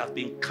bound. He has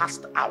been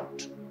cast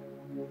out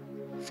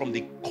from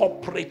the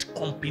corporate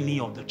company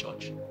of the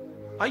church.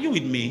 Are you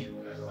with me?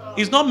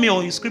 It's not me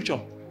or it's scripture.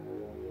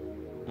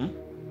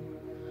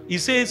 He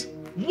says,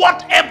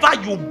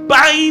 whatever you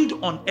bind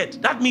on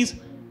earth, that means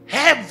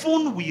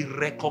heaven will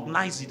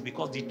recognize it,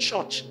 because the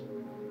church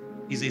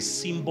is a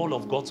symbol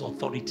of God's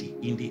authority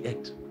in the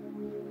earth.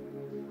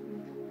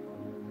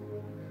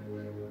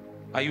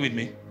 Are you with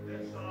me?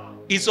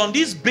 It's on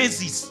this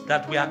basis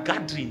that we are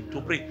gathering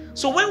to pray.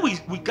 So when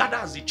we gather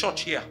as the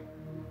church here,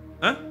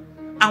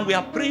 and we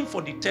are praying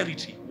for the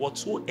territory,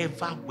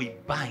 whatsoever we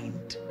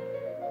bind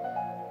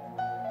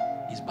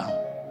is bound.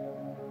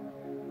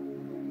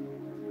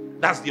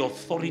 That's the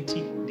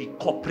authority the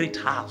corporate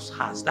house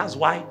has. That's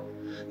why,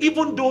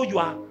 even though you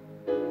are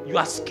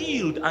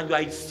skilled and you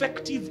are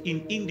effective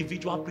in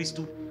individual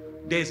priesthood,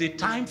 there's a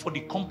time for the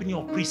company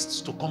of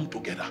priests to come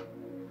together.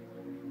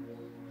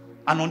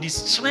 And on the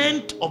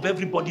strength of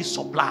everybody's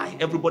supply,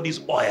 everybody's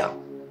oil,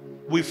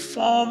 we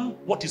form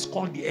what is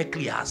called the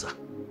ecclesia.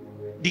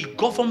 The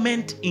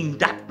government in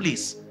that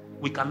place,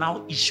 we can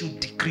now issue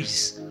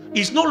decrees.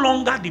 It's no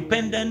longer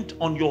dependent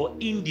on your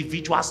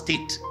individual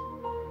state.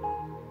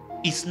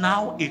 It's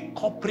now a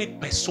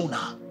corporate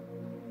persona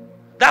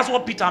That's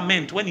what Peter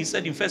meant when he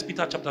said in 1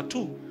 Peter chapter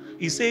 2.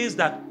 He says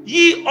that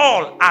ye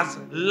all as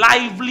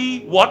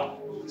lively what?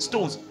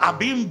 Stones are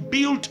being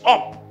built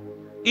up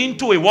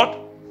into a what?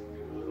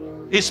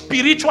 A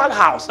spiritual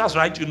house. That's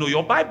right, you know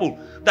your Bible.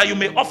 That you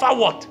may offer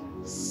what?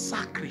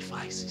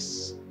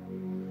 Sacrifices.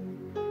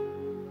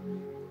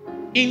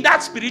 In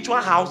that spiritual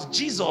house,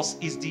 Jesus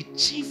is the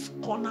chief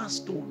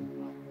cornerstone.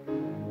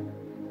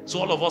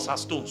 So all of us are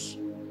stones.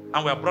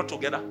 And we are brought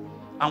together.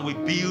 And we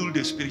build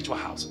a spiritual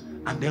house.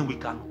 And then we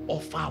can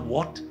offer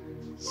what?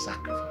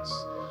 Sacrifice.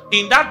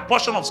 In that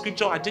portion of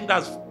scripture, I think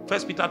that's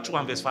 1 Peter 2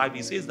 and verse 5.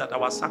 He says that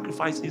our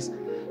sacrifices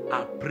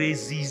are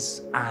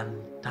praises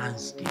and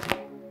thanksgiving.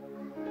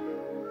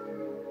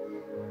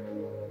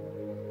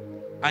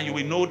 And you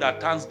will know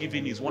that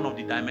thanksgiving is one of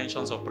the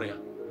dimensions of prayer.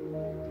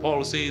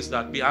 Paul says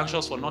that be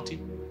anxious for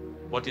nothing,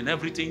 but in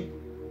everything,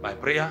 by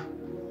prayer,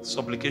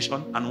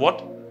 supplication, and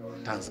what?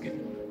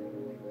 Thanksgiving.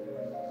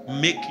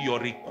 Make your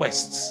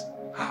requests.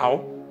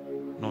 How?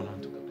 No,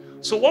 to God.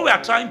 So what we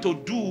are trying to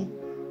do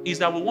is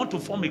that we want to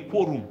form a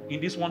quorum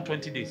in these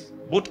 120 days,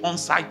 both on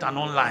site and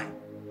online.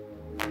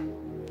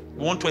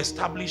 We want to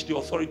establish the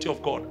authority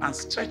of God and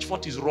stretch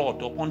forth his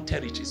rod upon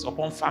territories,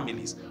 upon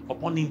families,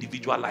 upon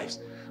individual lives.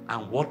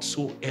 And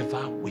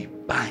whatsoever we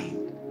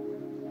bind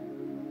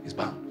is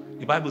bound.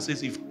 The Bible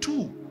says if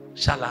two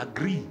shall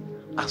agree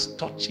as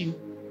touching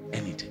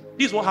anything.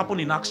 This is what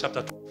happened in Acts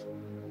chapter 12.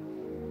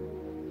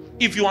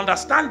 If you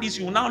understand this,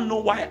 you will now know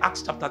why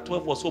Acts chapter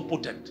 12 was so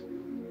potent.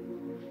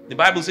 The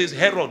Bible says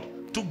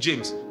Herod took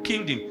James,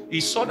 killed him. He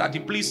saw that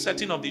it pleased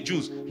certain of the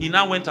Jews. He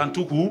now went and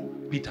took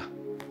who? Peter.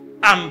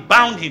 And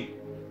bound him.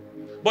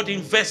 But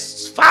in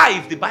verse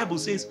 5, the Bible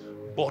says,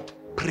 but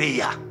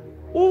prayer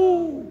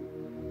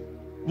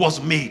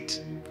was made.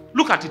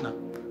 Look at it now.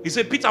 He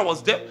said Peter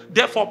was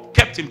therefore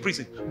kept in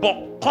prison.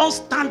 But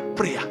constant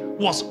prayer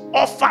was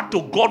offered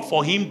to God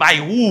for him by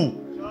who?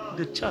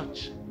 The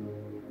church.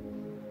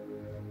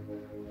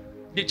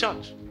 The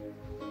church.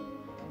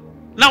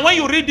 Now when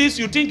you read this,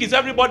 you think it's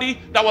everybody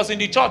that was in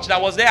the church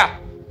that was there.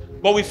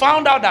 But we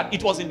found out that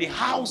it was in the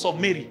house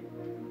of Mary.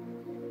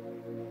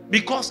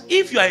 Because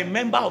if you are a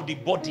member of the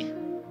body,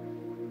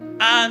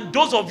 and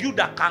those of you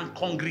that can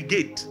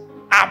congregate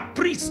are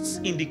priests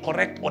in the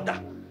correct order,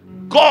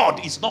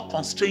 God is not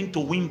constrained to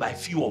win by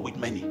few or with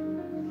many.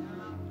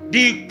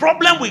 The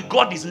problem with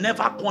God is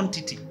never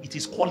quantity, it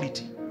is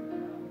quality.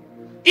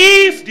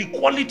 If the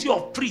quality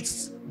of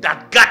priests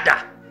that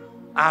gather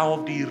are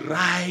of the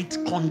right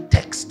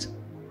context,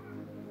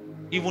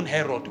 even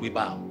Herod will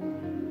bow.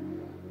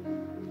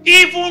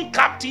 Even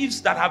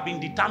captives that have been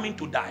determined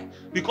to die.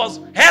 Because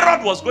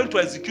Herod was going to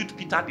execute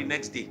Peter the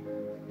next day.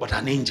 But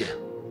an angel.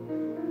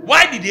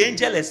 Why did the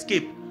angel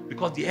escape?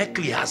 Because the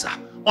ecclesia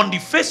on the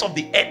face of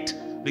the earth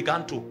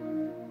began to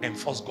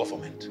enforce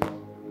government.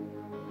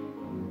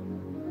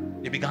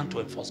 They began to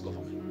enforce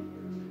government.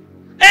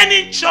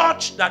 Any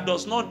church that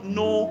does not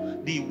know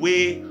the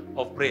way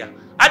of prayer,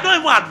 I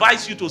don't even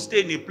advise you to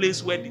stay in a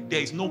place where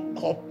there is no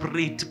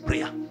corporate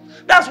prayer.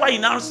 That's why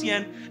in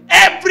RCN,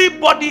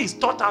 everybody is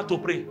taught how to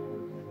pray.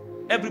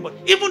 Everybody.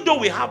 Even though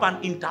we have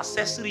an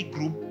intercessory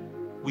group,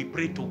 we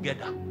pray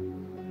together.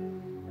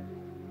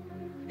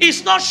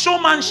 It's not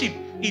showmanship.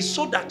 It's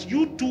so that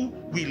you too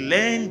will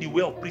learn the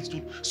way of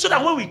priesthood. So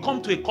that when we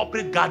come to a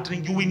corporate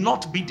gathering, you will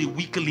not be the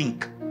weak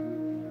link.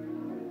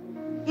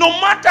 No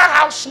matter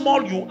how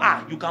small you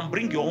are, you can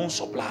bring your own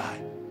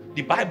supply.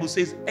 The Bible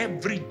says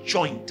every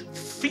joint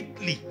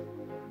fitly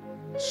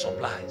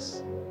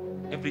supplies.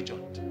 Every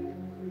joint.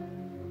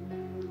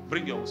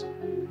 Bring your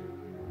own.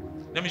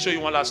 Let me show you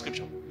one last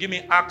scripture. Give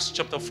me Acts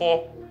chapter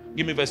 4.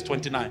 Give me verse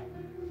 29.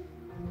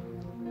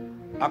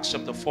 Acts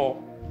chapter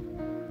 4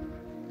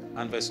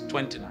 and verse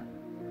 29.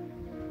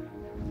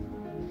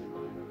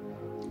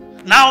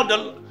 Now,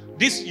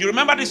 you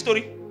remember this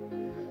story?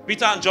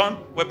 Peter and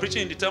John were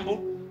preaching in the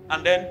temple,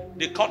 and then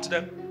they caught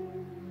them.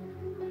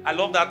 I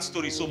love that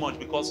story so much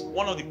because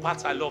one of the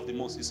parts I love the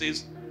most, it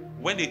says,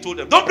 when they told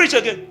them, don't preach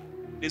again,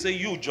 they say,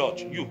 you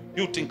judge, you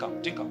think.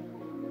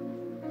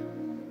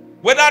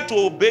 Whether to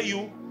obey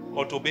you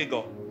or to obey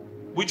God.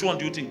 Which one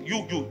do you think?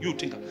 You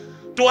think.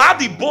 To have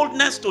the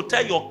boldness to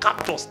tell your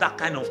captors that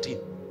kind of thing.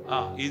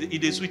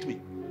 It is with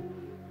me.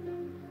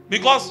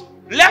 Because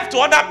left to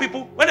other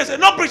people, when they say,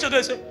 no preacher,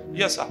 they say,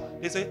 yes, sir.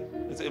 They say,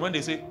 when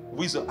they say,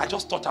 wisdom, I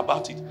just thought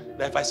about it.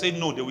 That if I say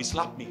no, they will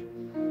slap me.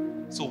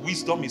 So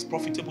wisdom is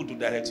profitable to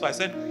direct. So I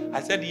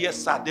said yes,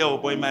 sir, there,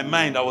 but in my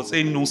mind, I was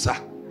saying no, sir.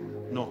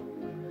 No.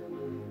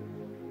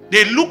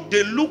 They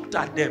looked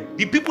at them.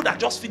 The people that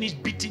just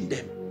finished beating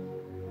them.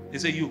 They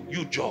say,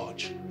 you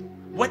judge.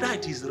 Whether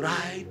it is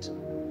right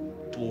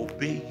to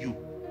obey you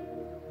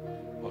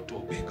or to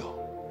obey God.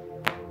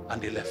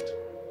 And they left.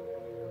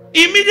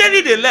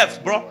 Immediately they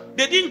left, bro.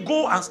 They didn't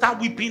go and start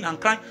weeping and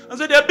crying and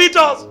say, they beat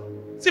us.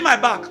 See my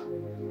back.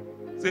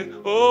 Say,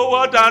 oh,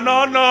 what an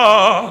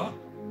honor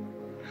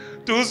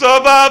to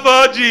suffer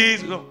for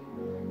Jesus. No.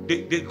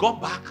 They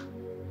got back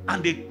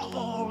and they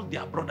called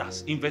their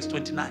brothers in verse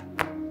 29.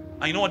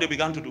 And you know what they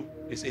began to do?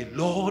 They say,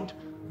 Lord,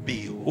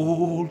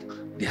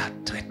 behold their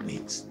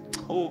threatenings.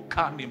 Oh,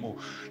 Kanimo.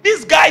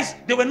 These guys,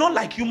 they were not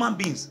like human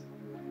beings.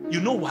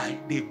 You know why?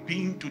 They've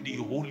been to the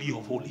Holy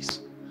of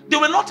Holies. They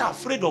were not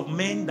afraid of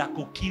men that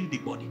could kill the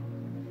body.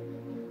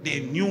 They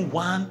knew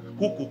one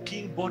who could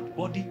kill both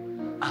body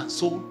and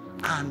soul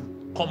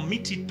and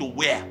commit it to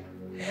where?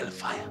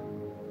 Hellfire.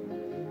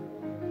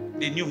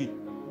 They knew him.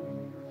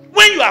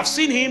 When you have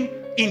seen him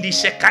in the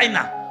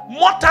Shekinah,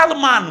 mortal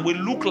man will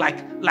look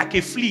like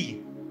a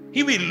flea.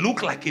 He will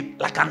look like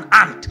an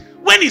ant.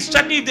 When he's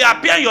threatening, if they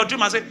appear in your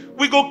dream and say,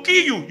 we go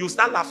kill you, you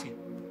start laughing.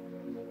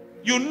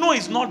 You know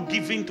it's not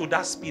given to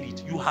that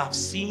spirit. You have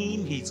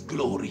seen his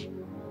glory.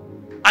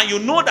 And you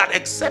know that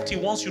except he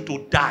wants you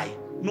to die,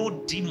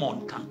 no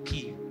demon can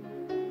kill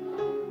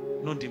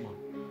you. No demon.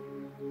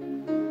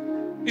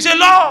 You say,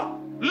 Lord,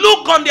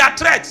 look on their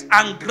threats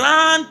and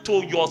grant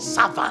to your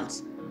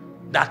servants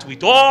that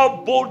with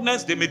all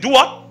boldness they may do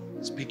what?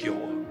 Speak your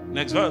word.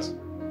 Next verse.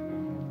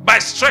 By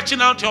stretching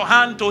out your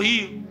hand to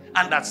heal,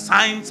 and that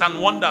signs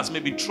and wonders may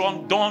be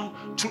done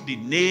through the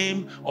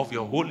name of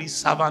your holy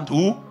servant,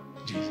 who?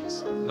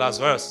 Jesus. Last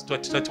verse,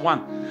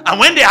 21. And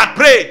when they had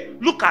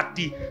prayed, look at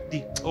the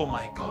oh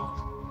my God.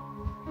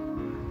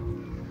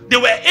 They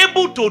were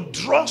able to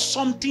draw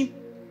something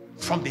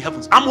from the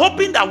heavens. I'm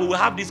hoping that we will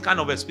have these kind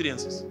of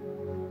experiences.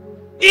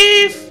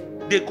 If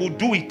they could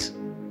do it,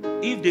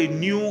 if they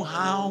knew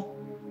how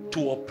to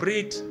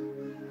operate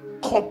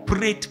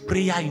corporate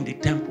prayer in the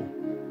temple,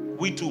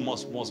 we too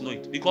must know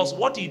it. Because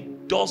what he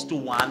does to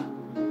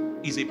one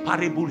is a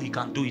parable, he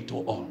can do it to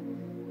all.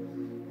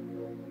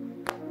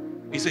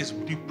 He says,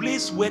 the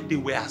place where they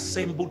were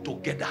assembled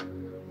together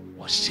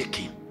was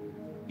shaking.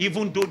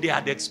 Even though they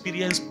had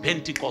experienced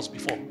Pentecost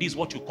before. This is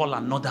what you call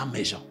another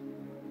measure.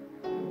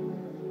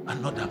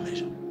 Another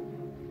measure.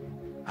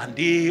 And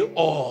they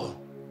all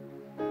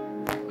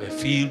were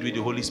filled with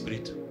the Holy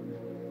Spirit.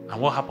 And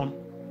what happened?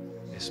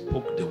 They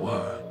spoke the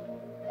word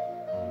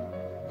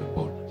with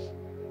boldness.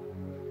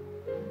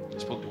 They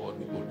spoke the word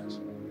with boldness.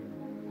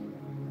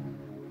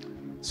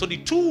 So the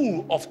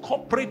tool of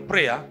corporate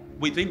prayer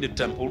within the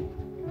temple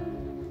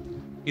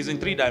is in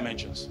 3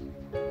 dimensions.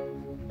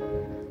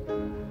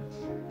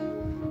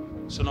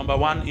 So number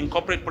one, in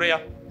corporate prayer,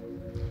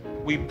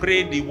 we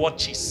pray the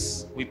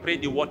watches. We pray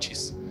the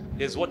watches.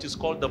 There's what is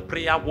called the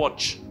prayer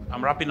watch.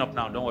 I'm wrapping up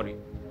now, don't worry.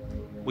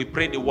 We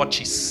pray the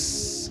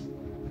watches.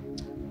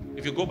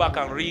 If you go back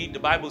and read, the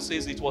Bible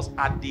says it was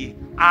at the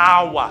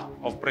hour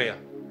of prayer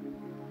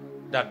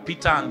that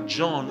Peter and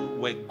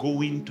John were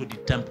going to the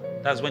temple.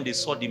 That's when they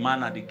saw the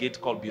man at the gate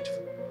called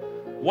Beautiful.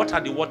 What are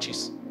the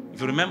watches?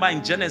 If you remember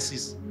in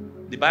Genesis,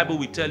 the Bible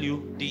will tell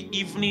you the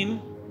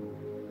evening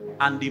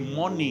and the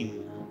morning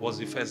was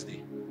the first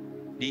day.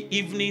 The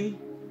evening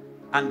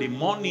and the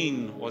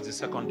morning was the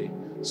second day.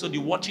 So the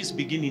watches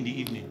begin in the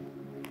evening.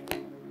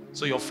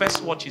 So your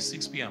first watch is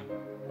 6 p.m.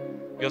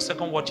 Your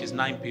second watch is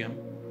 9 p.m.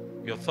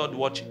 Your third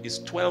watch is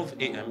 12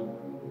 a.m.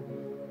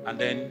 And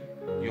then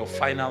your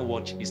final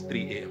watch is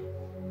 3 a.m.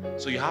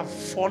 So you have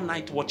 4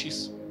 night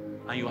watches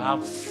and you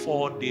have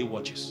 4 day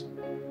watches.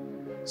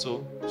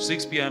 So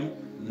 6 p.m.,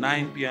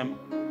 9 p.m.,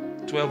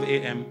 12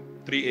 a.m.,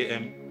 3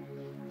 a.m.,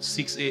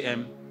 6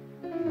 a.m.,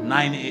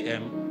 9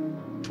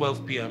 a.m.,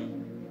 12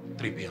 p.m.,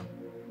 3 p.m.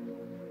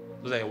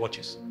 Those are your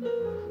watches.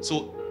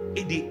 So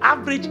the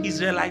average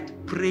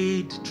Israelite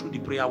prayed through the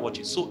prayer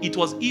watches. So it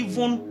was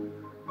even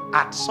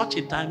at such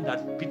a time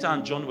that Peter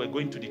and John were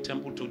going to the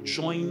temple to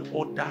join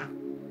other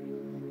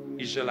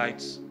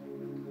Israelites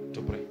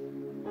to pray.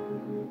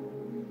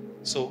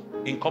 So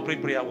in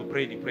corporate prayer, we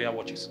pray the prayer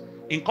watches.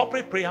 In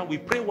corporate prayer, we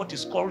pray what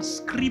is called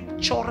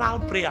scriptural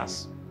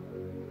prayers.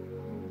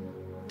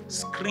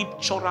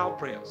 Scriptural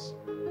prayers.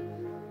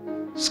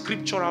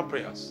 Scriptural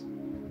prayers.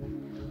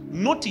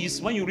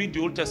 Notice when you read the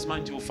Old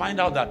Testament, you will find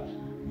out that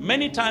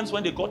many times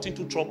when they got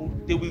into trouble,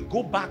 they will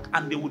go back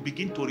and they will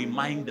begin to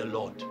remind the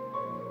Lord.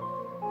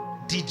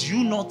 Did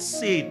you not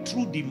say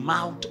through the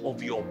mouth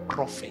of your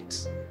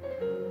prophets?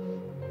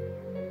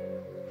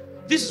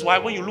 This is why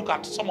when you look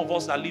at some of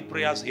us that lead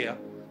prayers here,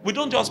 we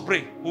don't just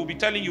pray. We'll be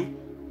telling you,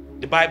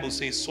 the Bible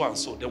says so and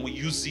so. Then we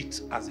use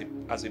it as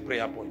a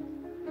prayer point.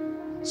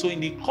 So in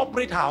the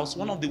corporate house,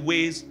 one of the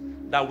ways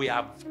that we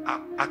have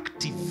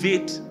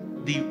activate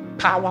the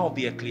power of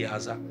the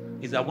ecclesia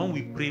is that when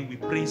we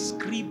pray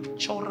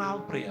scriptural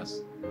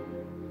prayers.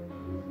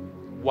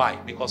 Why?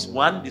 Because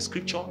one, the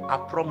scripture are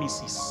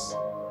promises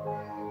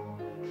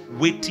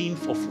waiting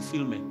for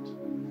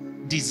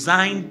fulfillment,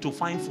 designed to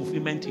find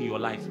fulfillment in your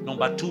life.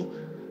 Number two,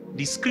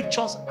 the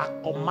scriptures are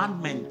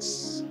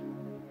commandments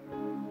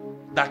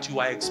that you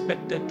are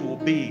expected to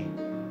obey.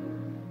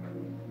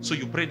 So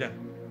you pray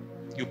them.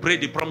 You pray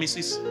the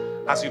promises.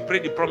 As you pray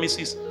the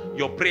promises,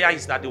 your prayer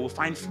is that they will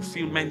find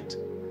fulfillment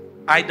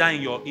either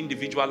in your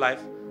individual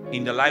life,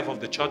 in the life of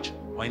the church,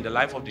 or in the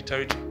life of the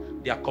territory.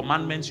 They are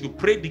commandments. You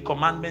pray the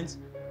commandments,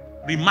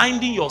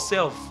 reminding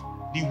yourself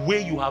the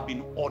way you have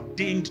been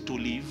ordained to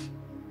live,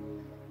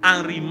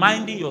 and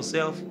reminding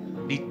yourself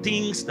the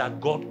things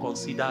that God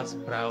considers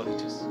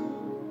priorities.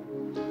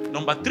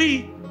 Number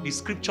three, the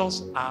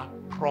scriptures are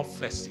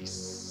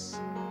prophecies.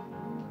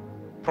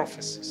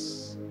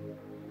 Prophecies.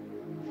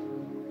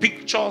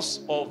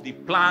 pictures of the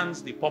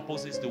plans, the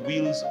purposes, the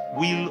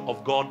will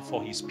of God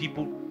for his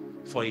people,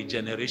 for a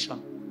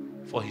generation,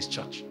 for his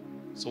church.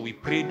 So we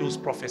pray those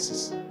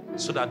prophecies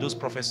so that those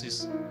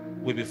prophecies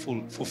will be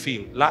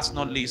fulfilled. Last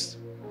not least,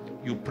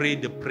 you pray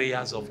the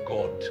prayers of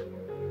God.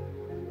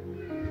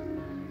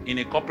 In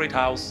a corporate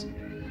house,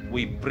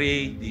 we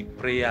pray the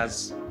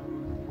prayers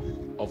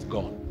of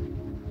God.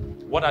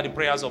 What are the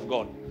prayers of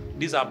God?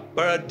 These are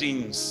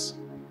burdens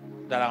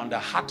that are on the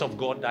heart of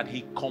God that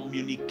he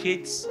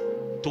communicates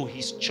to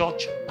his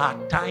church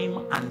per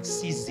time and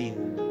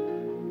season.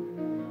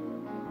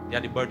 They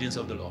are the burdens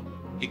of the Lord.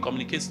 He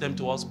communicates them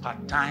to us per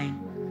time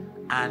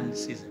and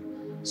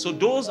season. So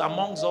those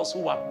amongst us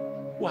who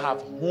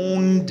have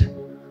honed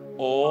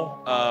or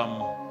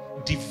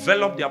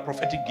developed their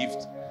prophetic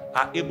gift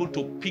are able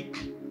to pick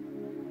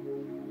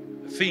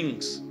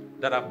things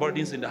that are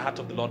burdens in the heart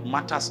of the Lord,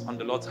 matters on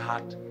the Lord's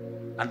heart,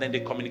 and then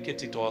they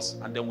communicate it to us,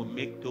 and then we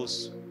make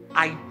those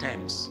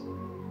items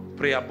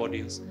prayer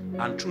burdens,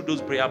 and through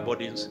those prayer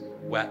burdens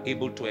we are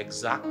able to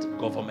exact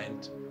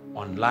government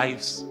on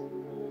lives,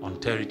 on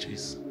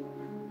territories,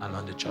 and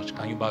on the church.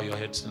 Can you bow your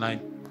heads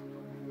tonight?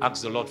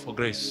 Ask the Lord for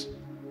grace.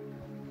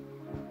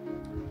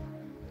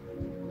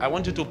 I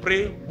want you to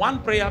pray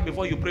one prayer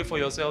before you pray for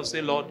yourself.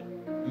 Say, Lord,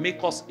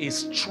 make us a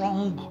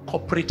strong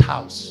corporate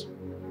house.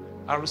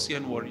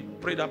 RCN Warri,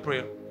 pray that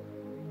prayer.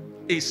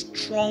 A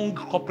strong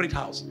corporate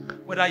house.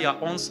 Whether you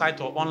are on site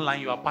or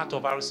online, you are part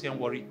of RCN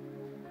Warri.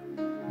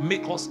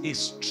 Make us a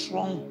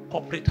strong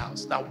corporate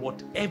house that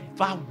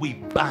whatever we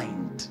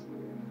bind,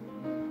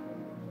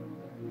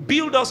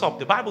 build us up.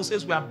 The Bible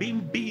says we are being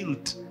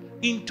built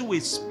into a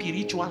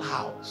spiritual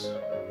house.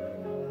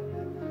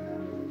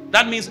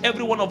 That means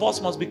every one of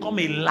us must become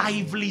a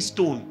lively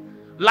stone.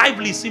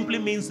 Lively simply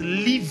means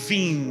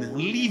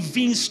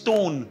living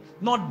stone,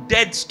 not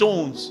dead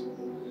stones.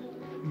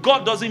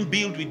 God doesn't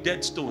build with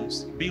dead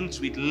stones. He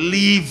builds with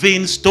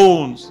living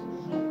stones.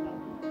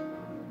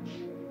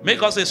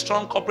 Make us a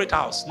strong corporate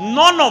house.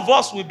 None of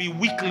us will be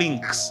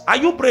weaklings. Are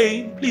you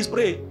praying? Please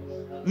pray.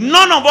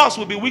 None of us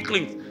will be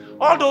weaklings.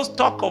 All those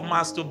talk of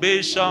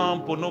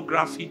masturbation,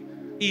 pornography,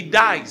 it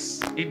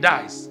dies. It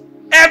dies.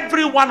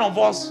 Every one of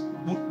us,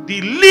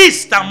 the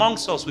least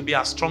amongst us, will be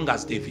as strong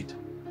as David.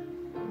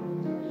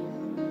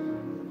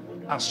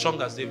 As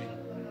strong as David.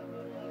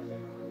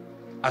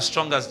 As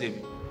strong as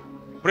David.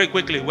 Pray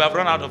quickly. We have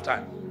run out of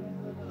time.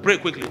 Pray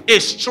quickly. A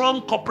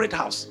strong corporate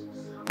house.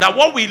 That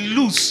what we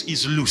lose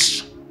is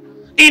loose.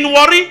 In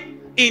Warri,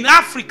 in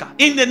Africa,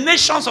 in the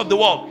nations of the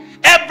world,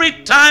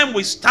 every time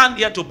we stand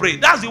here to pray,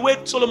 that's the way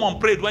Solomon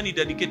prayed when he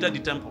dedicated the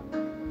temple.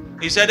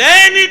 He said,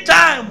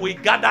 anytime we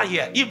gather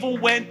here, even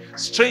when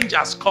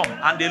strangers come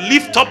and they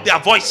lift up their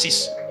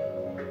voices,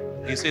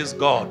 he says,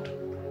 God,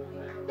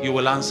 you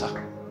will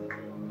answer.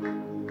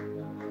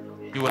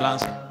 You will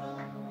answer.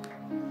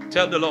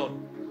 Tell the Lord.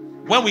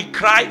 When we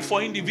cry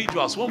for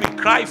individuals, when we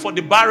cry for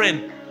the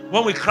barren,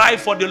 when we cry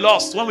for the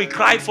lost, when we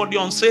cry for the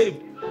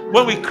unsaved,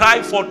 when we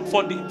cry for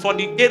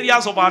the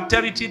areas of our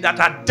territory that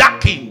are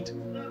darkened,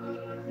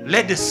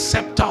 let the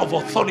scepter of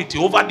authority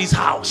over this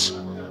house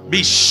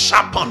be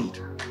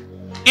sharpened.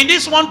 In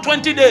these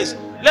 120 days,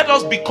 let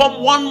us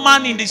become one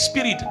man in the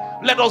spirit.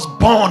 Let us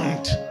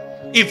bond.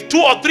 If 2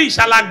 or 3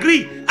 shall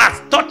agree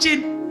as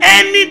touching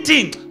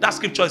anything, that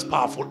scripture is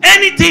powerful.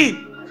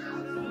 Anything.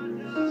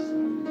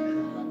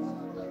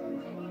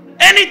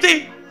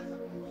 Anything.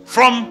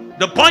 From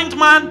the point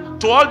man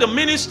to all the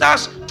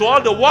ministers, to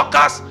all the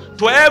workers,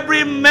 to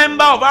every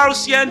member of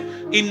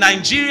RCN in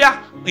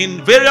Nigeria,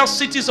 in various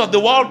cities of the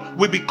world,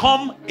 we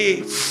become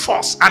a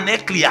force, an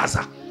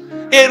ecclesia,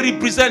 a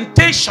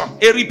representation,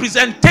 a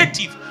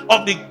representative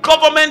of the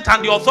government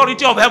and the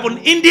authority of heaven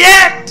in the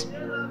earth.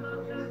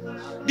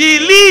 The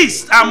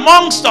least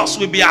amongst us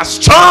will be as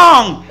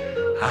strong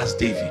as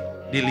David.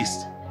 The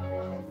least.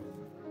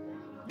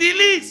 The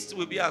least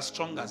will be as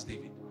strong as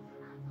David.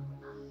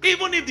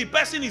 Even if the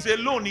person is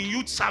alone in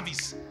youth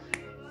service,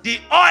 the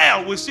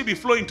oil will still be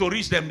flowing to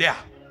reach them there.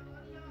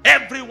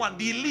 Everyone,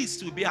 the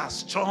least will be as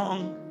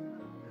strong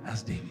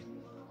as David.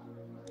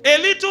 A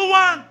little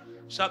one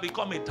shall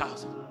become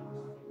 1,000.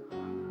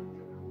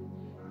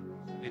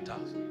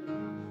 1,000.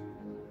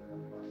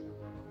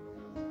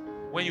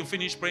 When you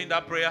finish praying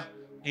that prayer,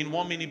 in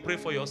 1 minute, pray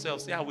for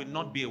yourself. Say, I will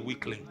not be a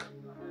weak link.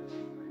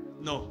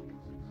 No.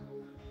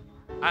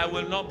 I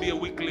will not be a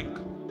weak link.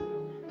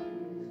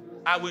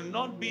 I will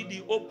not be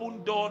the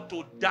open door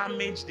to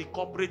damage the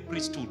corporate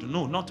priesthood.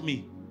 No, not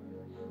me.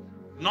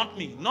 Not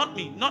me, not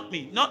me, not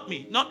me, not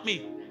me, not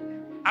me.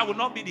 I will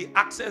not be the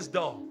access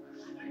door.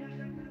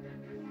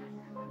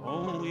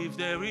 Oh, if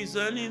there is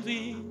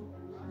anything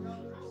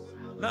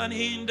that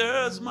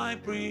hinders my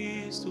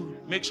priesthood.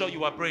 Make sure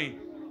you are praying.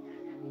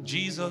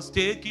 Jesus,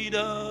 take it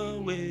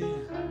away.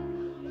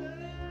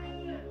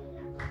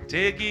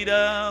 Take it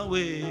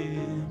away.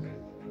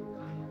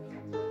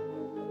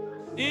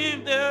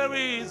 If there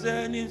is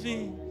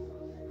anything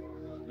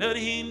that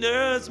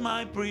hinders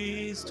my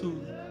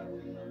priesthood,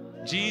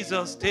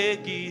 Jesus,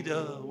 take it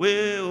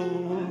away.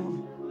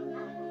 Oh,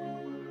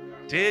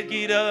 take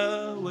it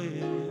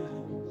away.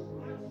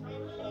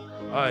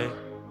 Aye.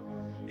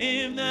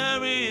 If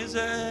there is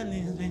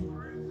anything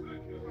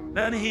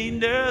that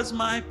hinders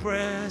my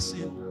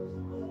pressing,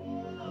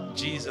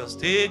 Jesus,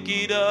 take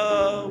it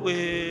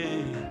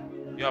away.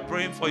 You are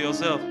praying for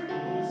yourself.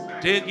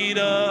 Take it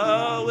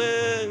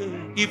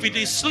away. If it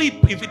is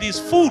sleep, if it is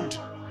food,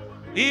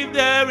 if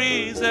there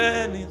is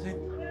anything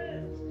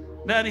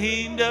that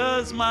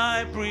hinders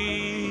my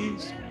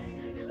breeze,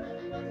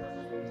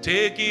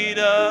 take it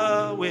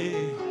away.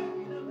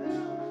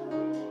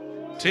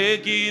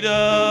 Take it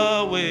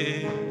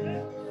away.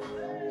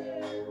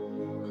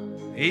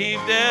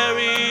 If there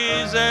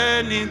is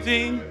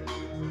anything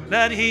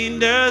that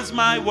hinders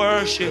my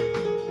worship,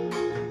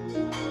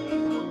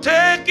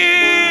 take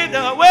it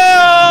away.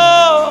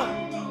 Oh,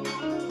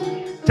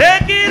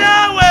 take it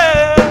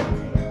away.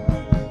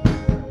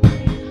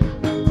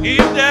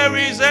 If there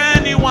is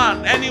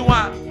anyone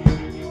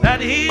that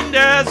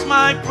hinders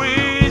my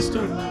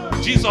priesthood,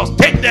 Jesus,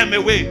 take them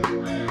away.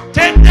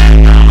 Take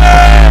them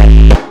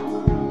away.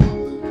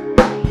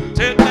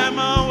 Take them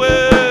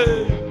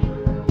away.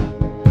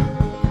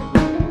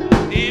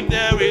 If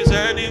there is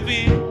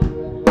anything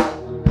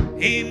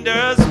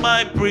hinders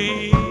my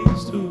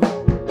priesthood,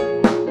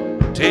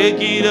 take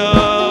it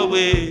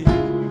away.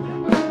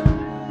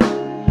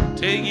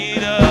 Take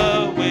it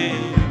away.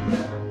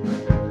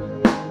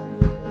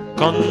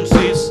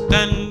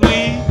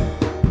 Consistently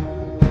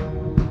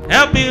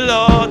help me,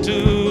 Lord,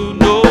 to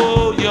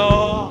know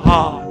your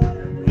heart.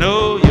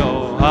 Know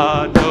your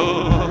heart.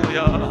 Know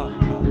your heart.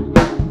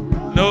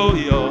 Know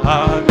your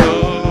heart.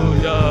 Know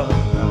your heart.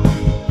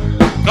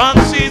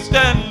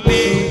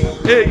 Consistently,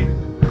 hey,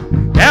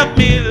 help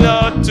me,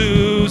 Lord,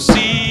 to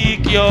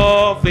seek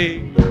your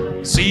face.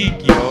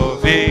 Seek your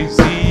face.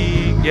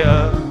 Seek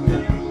your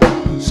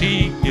face.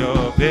 Seek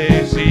your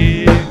face.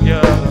 Seek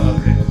your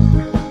face.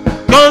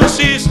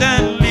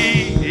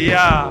 Consistently,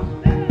 yeah.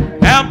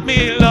 Help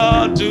me,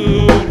 Lord,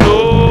 to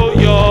know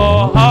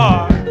your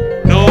heart.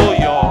 Know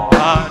your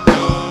heart.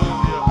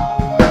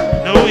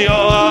 Know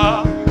your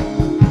heart.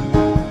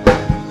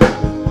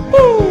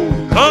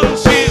 Woo.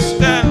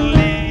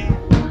 Consistently,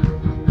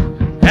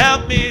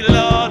 help me,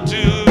 Lord,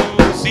 to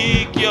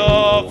seek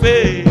your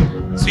face.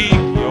 Seek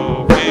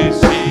your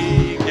face.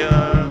 Seek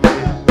your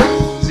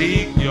face.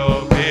 Seek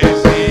your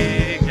face.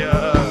 Seek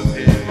your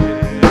face.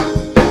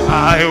 I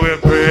will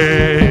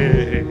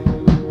pray.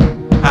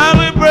 I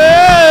will pray.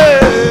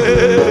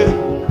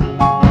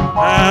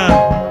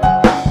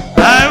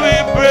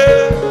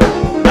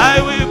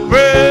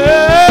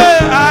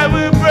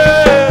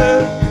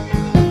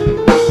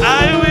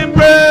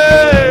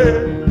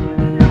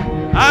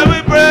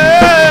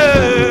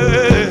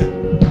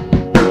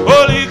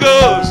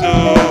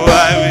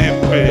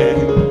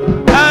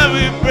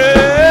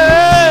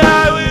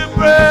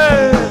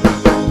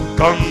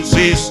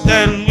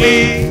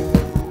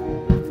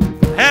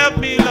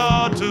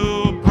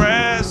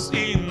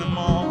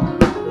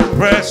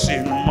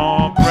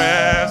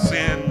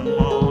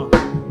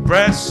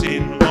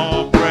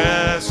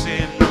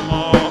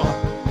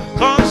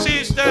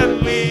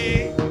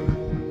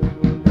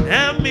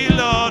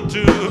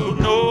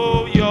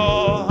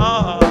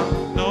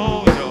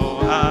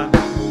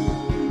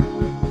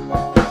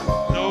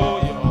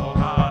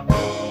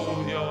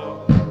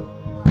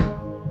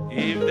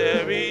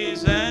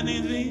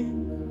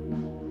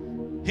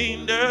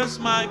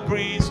 My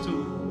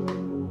priesthood,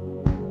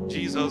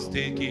 Jesus,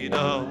 take it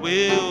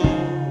away.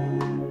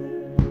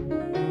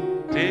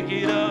 Take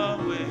it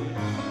away.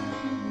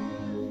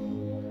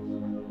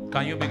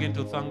 Can you begin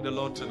to thank the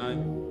Lord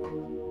tonight?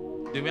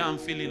 The way I'm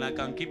feeling, I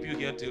can keep you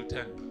here till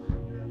 10.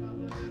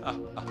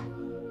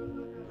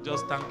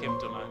 Just thank Him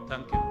tonight.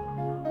 Thank Him.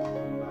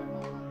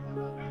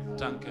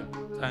 Thank Him.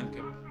 Thank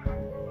Him.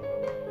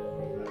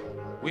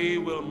 We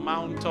will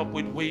mount up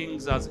with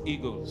wings as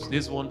eagles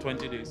this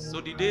 120 days.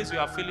 So the days you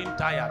are feeling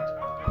tired,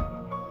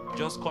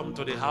 just come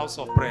to the house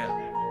of prayer.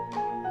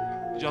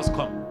 Just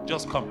come.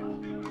 Just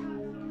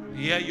come.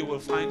 Here you will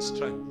find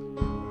strength.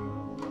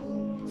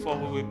 For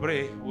we will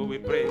pray, we will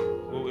pray,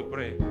 we will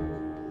pray.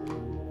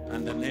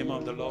 And the name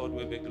of the Lord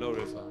will be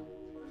glorified.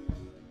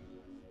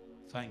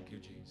 Thank you,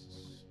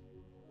 Jesus.